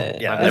had.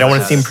 I don't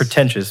want to seem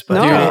pretentious,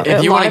 but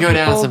if you want to go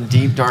down some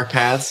deep dark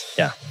paths,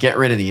 get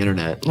rid of the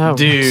internet. Oh.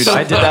 Dude,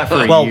 I did that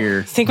for a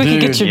year. Think we could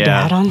get your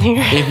dad on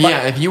there?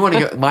 If you want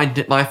to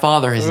go, my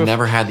father has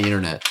never had the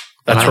internet.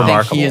 That's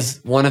remarkable. Think he is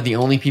one of the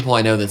only people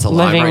I know that's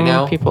alive right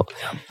now.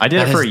 I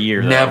did it for a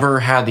year. Never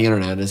had the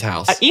internet at his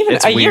house. Even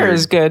a year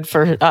is good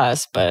for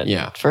us, but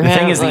for him, the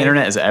thing is, the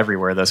internet is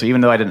everywhere though. So even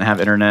though I didn't have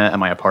internet at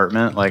my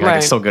apartment, I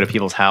could still go to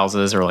people's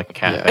houses or like a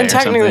cafe. And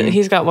technically,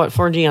 he's got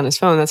 4G on his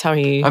phone. That's how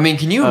he. I mean,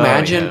 can you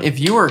imagine if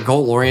you were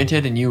goal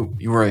oriented and you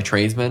were a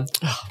tradesman?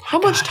 How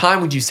much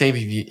time would you save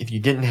if you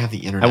didn't have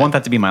the internet? I want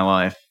that to be my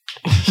life.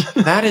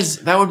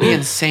 That would be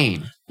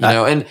insane.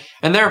 And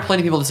there are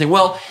plenty of people that say,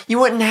 well, you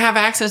wouldn't have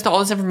access to all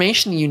this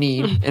information you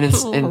need.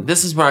 And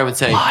this is what I would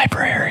say.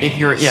 Library.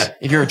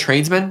 If you're a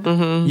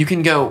tradesman, you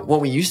can go,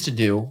 what we used to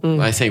do,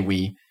 I say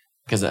we,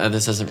 because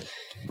this isn't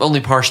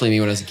only partially me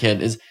when I was a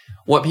kid, is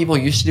what people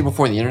used to do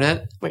before the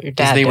internet. What your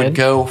dad is they did. would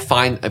go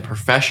find a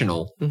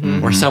professional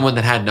or someone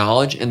that had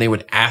knowledge, and they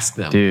would ask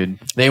them. Dude.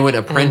 They would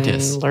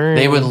apprentice.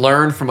 They would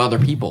learn from other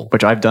people.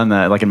 Which I've done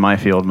that, like in my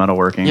field,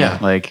 metalworking. Yeah.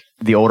 Like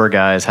the older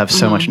guys have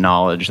so much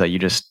knowledge that you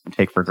just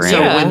take for granted.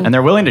 Yeah. And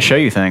they're willing to show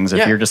you things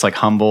if you're just like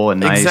humble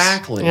and nice.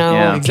 Exactly.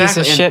 Piece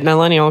of shit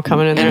millennial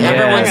coming in there. And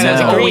everyone says,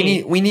 no.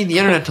 we need the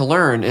internet to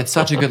learn. It's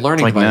such a good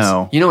learning device.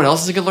 No. You know what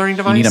else is a good learning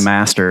device? You need a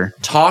master.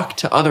 Talk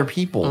to other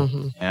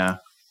people. Yeah.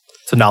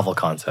 It's a novel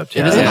concept.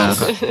 Yeah.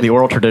 It is. The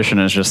oral tradition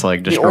is just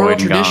like destroyed. The oral and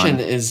tradition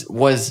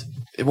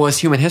gone. was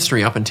human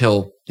history up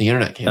until the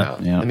internet came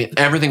out. Yeah. I mean,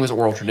 everything was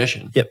oral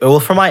tradition. Yeah. Well,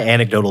 from my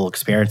anecdotal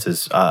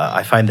experiences,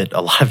 I find that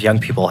a lot of young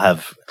people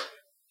have,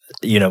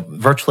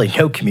 virtually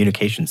no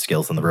communication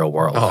skills in the real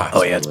world.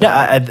 Oh yeah.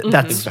 Yeah,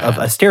 that's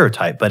a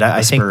stereotype, but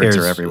I think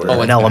there's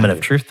an element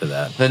of truth to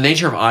that. The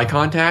nature of eye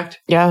contact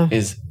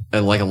is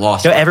like a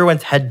lost.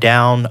 Everyone's head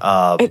down.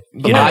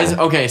 Eyes.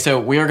 Okay, so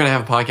we are going to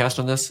have a podcast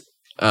on this.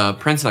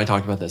 Prince and I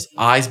talked about this.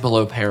 Eyes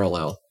below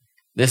parallel.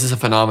 This is a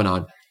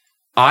phenomenon.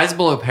 Eyes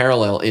below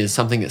parallel is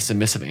something that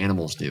submissive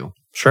animals do.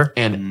 Sure.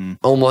 And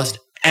almost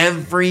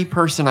every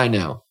person I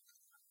know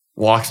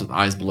walks with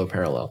eyes below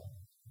parallel.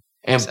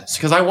 And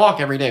because I walk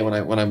every day when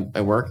I'm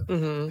at work,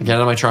 I get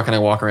out of my truck and I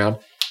walk around.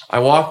 I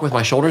walk with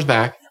my shoulders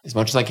back as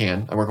much as I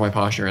can. I work on my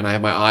posture and I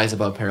have my eyes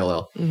above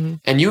parallel.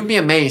 And you'd be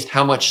amazed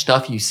how much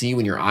stuff you see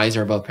when your eyes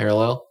are above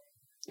parallel.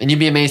 And you'd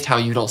be amazed how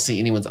you don't see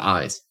anyone's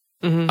eyes.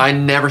 I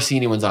never see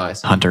anyone's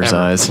eyes. Hunter's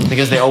eyes.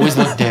 Because they always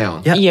look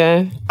down.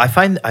 Yeah. I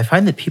find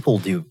that people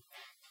do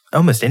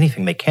almost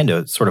anything they can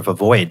to sort of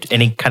avoid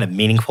any kind of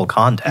meaningful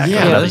contact.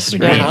 Yeah,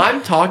 when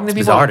I'm talking to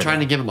people, I'm trying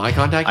to give them eye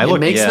contact. It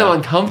makes them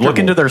uncomfortable. Look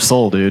into their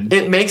soul, dude.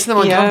 It makes them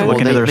uncomfortable.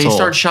 Look into their soul. They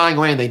start shying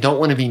away and they don't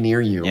want to be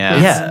near you.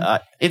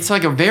 It's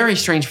like a very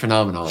strange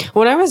phenomenon.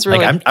 When I was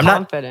really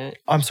confident.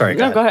 I'm sorry.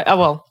 No, go ahead. Oh,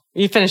 well,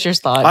 you finish your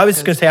thought. I was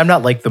just going to say, I'm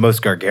not like the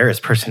most gregarious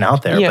person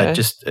out there, but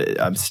just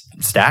I'm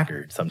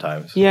staggered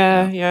sometimes.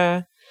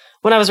 Yeah.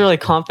 When I was really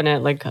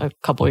confident, like a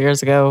couple of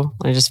years ago,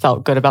 I just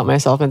felt good about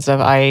myself and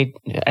stuff. I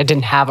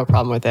didn't have a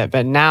problem with it,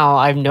 but now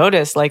I've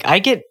noticed, like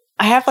I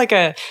have like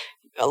a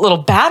little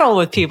battle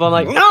with people. I'm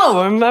like,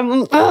 no, I'm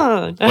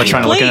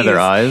trying to look into their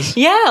eyes.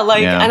 Yeah,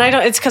 and I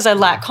don't. It's because I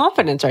lack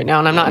confidence right now,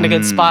 and I'm not in a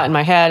good spot in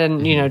my head,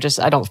 and just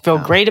I don't feel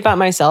great about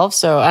myself.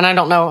 So, and I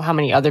don't know how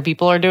many other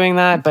people are doing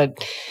that,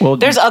 but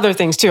there's other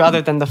things too,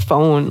 other than the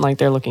phone. Like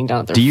they're looking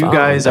down at their phone. Do you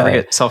guys ever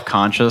get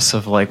self-conscious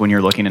of like when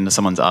you're looking into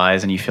someone's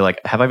eyes and you feel like,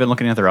 have I been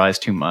looking at their eyes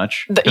too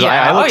much?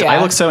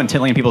 I look so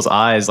intently in people's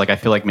eyes, like I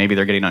feel like maybe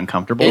they're getting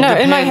uncomfortable. No,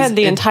 in my head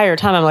the entire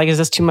time, I'm like, is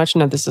this too much?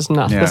 No, this is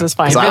enough. This is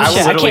fine. I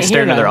will literally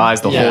stare into their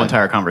eyes the whole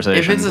entire conversation.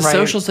 If it's a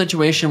social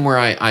situation where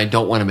I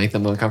don't want to make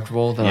them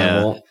uncomfortable, then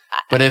I won't.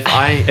 But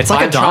it's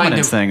like a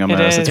dominance thing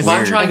almost. If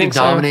I'm trying to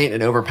dominate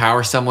and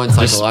overpower someone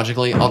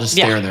psychologically, I'll just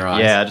stare in their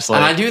eyes. Yeah,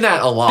 and I do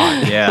that a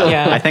lot.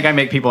 Yeah. I think I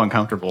make people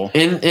uncomfortable.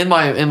 In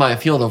my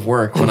field of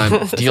work, when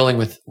I'm dealing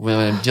with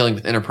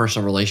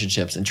interpersonal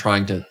relationships and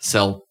trying to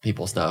sell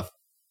people stuff,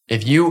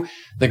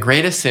 the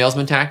greatest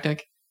salesman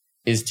tactic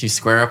is to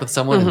square up with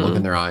someone and look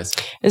in their eyes.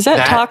 Is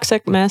that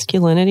toxic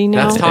masculinity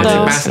now? That's toxic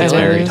masculinity.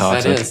 Very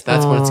toxic.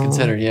 That's what it's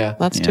considered, yeah.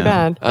 That's too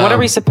bad. What are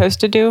we supposed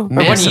to do? Or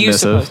what are you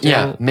supposed to do?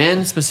 Yeah,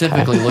 men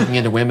specifically looking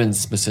into women's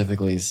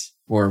specifically,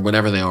 or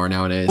whatever they are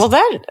nowadays. Well,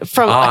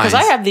 because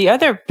I have the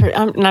other,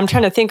 and I'm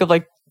trying to think of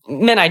like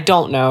men I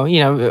don't know,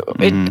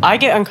 I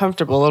get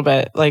uncomfortable a little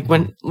bit, like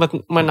when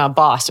a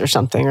boss or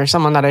something, or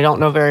someone that I don't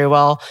know very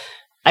well,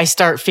 I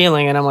start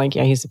feeling it. I'm like,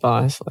 yeah, he's the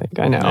boss. Like,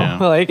 I know.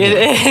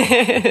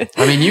 Yeah.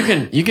 I mean,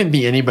 you can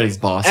be anybody's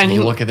boss and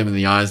you look at them in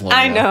the eyes long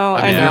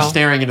enough. I know. You're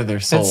staring into their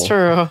soul. It's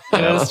true.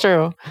 That's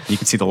true. You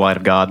can see the light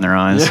of God in their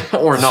eyes.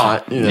 Or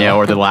not. Yeah,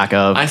 or the lack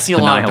of. I see a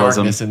lot of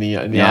darkness in the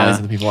eyes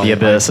of the people. The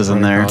abyss is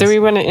in there. Do we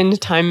want to end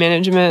time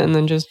management and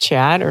then just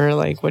chat? Or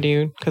like, what do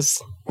you,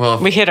 because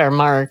we hit our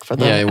mark for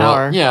the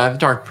hour. Yeah, I have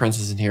Dark Prince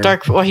is in here.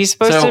 He's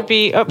supposed to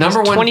be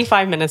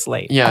 25 minutes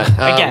late. Yeah.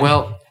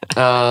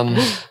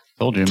 Again.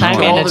 Told you, time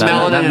that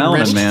melanin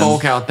rich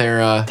folk out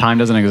there. Time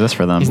doesn't exist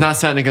for them. He's not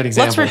setting a good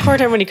example. Let's record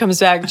him when he comes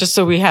back, just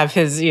so we have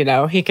his.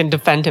 he can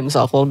defend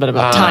himself a little bit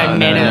about time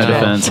management. No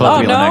defense. He'll have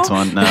to be the next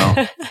one.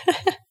 No.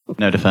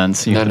 No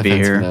defense. You have to be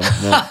here.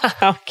 No.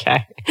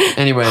 Okay.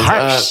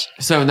 Anyways,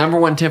 so number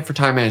one tip for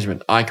time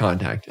management: eye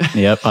contact.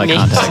 Yep, eye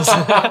contact.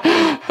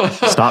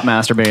 Stop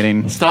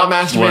masturbating. Stop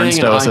masturbating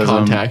and eye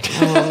contact.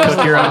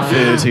 Cook your own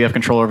food so you have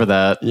control over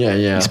that. Yeah.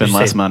 You spend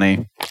less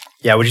money.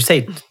 Yeah. Would you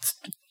say?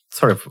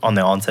 Sort of on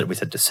the onset, we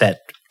said to set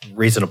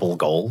reasonable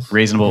goals.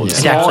 Small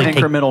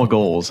incremental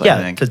goals, I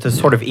think. To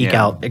sort of eke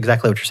out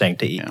exactly what you're saying,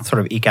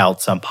 sort of eke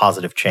out some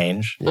positive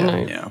change.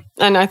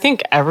 And I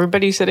think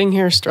everybody sitting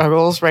here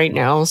struggles right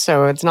now,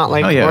 so it's not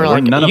like we're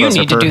like, you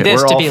need to do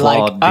this to be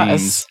like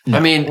us. No. I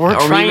mean, are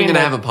we even going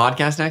to have a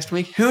podcast next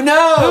week? Who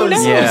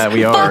knows? Yeah,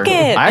 we are. Fuck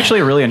it. I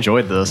actually really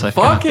enjoyed this. I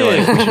feel like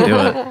we should do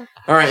it.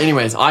 All right,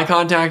 anyways, eye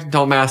contact,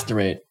 don't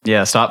masturbate.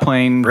 Yeah, stop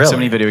playing so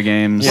many video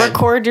games. Yeah.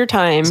 Record your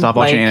time. Stop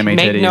watching anime make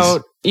titties.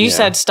 Note. You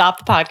said stop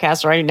the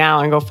podcast right now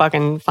and go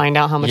fucking find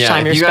out how much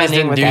time you're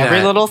spending with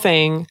every little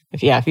thing.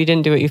 If you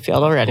didn't do it, you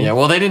failed already. Yeah,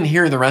 well, they didn't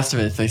hear the rest of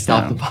it if they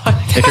stopped the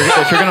podcast.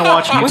 If you're going to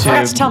watch YouTube. We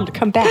forgot to tell them to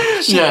come back.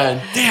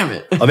 Yeah, damn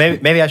it. Well,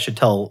 maybe I should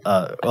tell,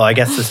 I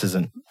guess this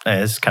isn't,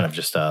 it's kind of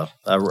just a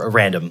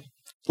random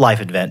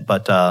life event,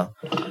 but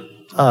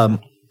I'm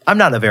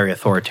not a very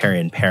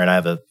authoritarian parent. I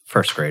have a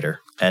first grader,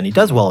 and he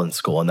does well in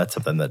school, and that's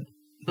something that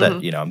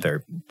I'm very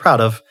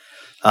proud of.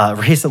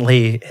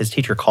 Recently, his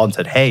teacher called and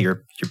said, "Hey,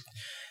 your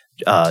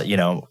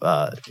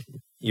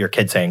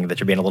kid's saying that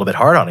you're being a little bit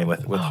hard on him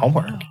with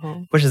homework,"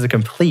 which is a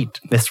complete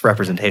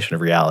misrepresentation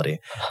of reality.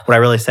 What I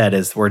really said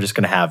is we're just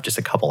going to have just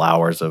a couple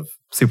hours of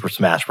Super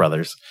Smash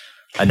Brothers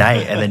a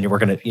night, and then we're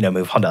going to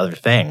move on to other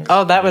things.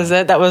 Oh, that was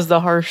it? That was the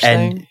harsh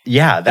thing?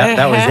 Yeah,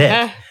 that was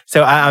it.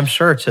 So I'm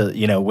sure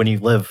when you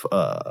live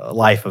a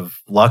life of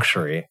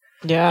luxury,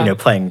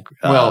 playing...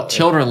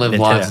 children live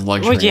lives of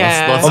luxury. Well,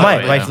 yeah.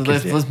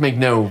 Let's make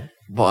no...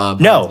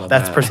 no,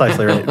 that's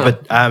precisely right.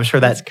 But I'm sure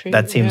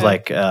that seems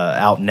like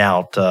out and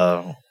out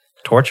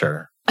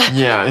torture.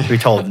 Yeah, we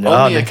told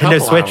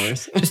Nintendo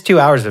Switch just 2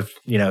 hours of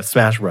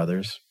Smash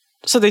Brothers.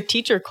 So the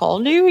teacher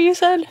called you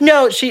said?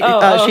 No, she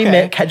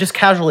just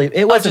casually.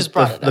 It wasn't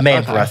the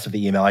main thrust of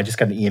the email. I just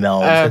got an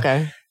email.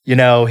 Okay.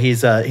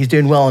 Said, he's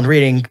doing well in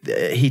reading.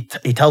 He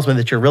tells me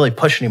that you're really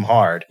pushing him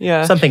hard.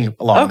 Yeah, something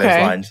along those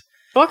lines.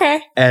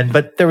 Okay.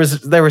 But there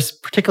was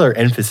particular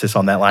emphasis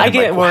on that line. I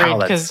get worried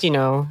because,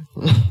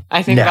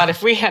 I think about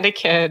if we had a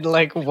kid,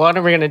 like, what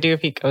are we going to do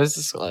if he goes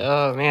to school?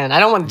 Oh, man. I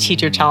don't want a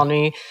teacher telling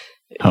me.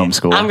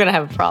 Homeschool. I'm going to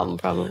have a problem,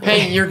 probably.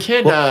 Hey, your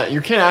kid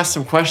asked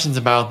some questions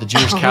about the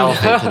Jewish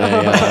caliphate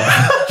today.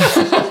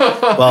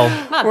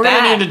 We're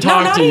going to need to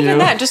talk to you. Not even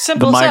that. Just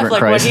simple stuff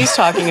like what he's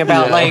talking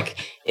about. Like,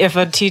 if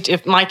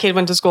my kid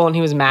went to school and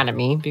he was mad at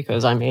me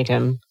because I made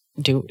him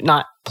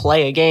not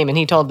play a game, and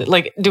he told do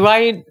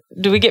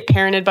we get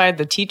parented by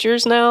the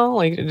teachers now?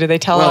 Like, do they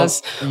tell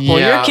us,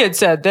 your kid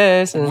said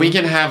this? And we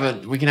can have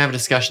a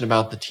discussion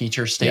about the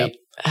teacher state,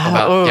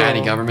 about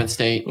daddy government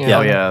state.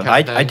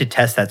 I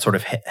detest that sort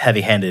of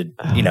heavy-handed,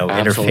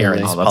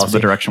 interference. Oh, that's the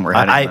direction we're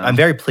heading. I'm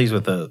very pleased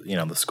with the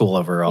school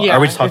overall. Are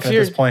we just talking at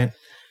this point?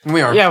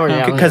 We are.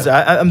 Yeah, because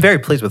I'm very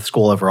pleased with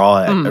school overall.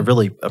 I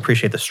really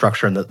appreciate the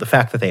structure and the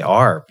fact that they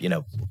are,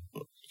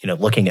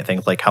 looking at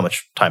things like how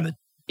much time the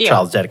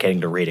child's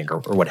dedicating to reading or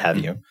what have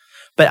you.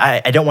 But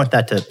I don't want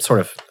that to sort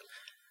of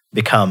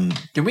become...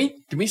 Did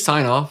we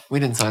sign off? We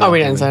didn't sign off. Oh, we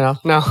didn't sign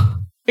off. No.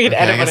 We could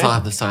edit I guess I'll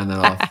have to sign that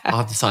off. I'll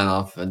have to sign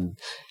off. And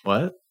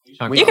what?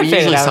 We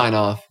usually sign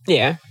off.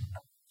 Yeah.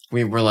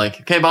 We were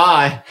like, okay,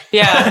 bye.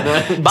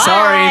 Yeah. Bye.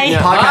 Sorry.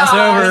 Yeah. Podcast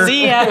over.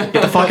 See ya.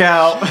 Get the fuck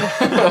out.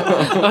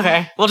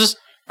 Okay. We'll just...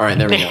 All right,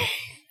 there we go.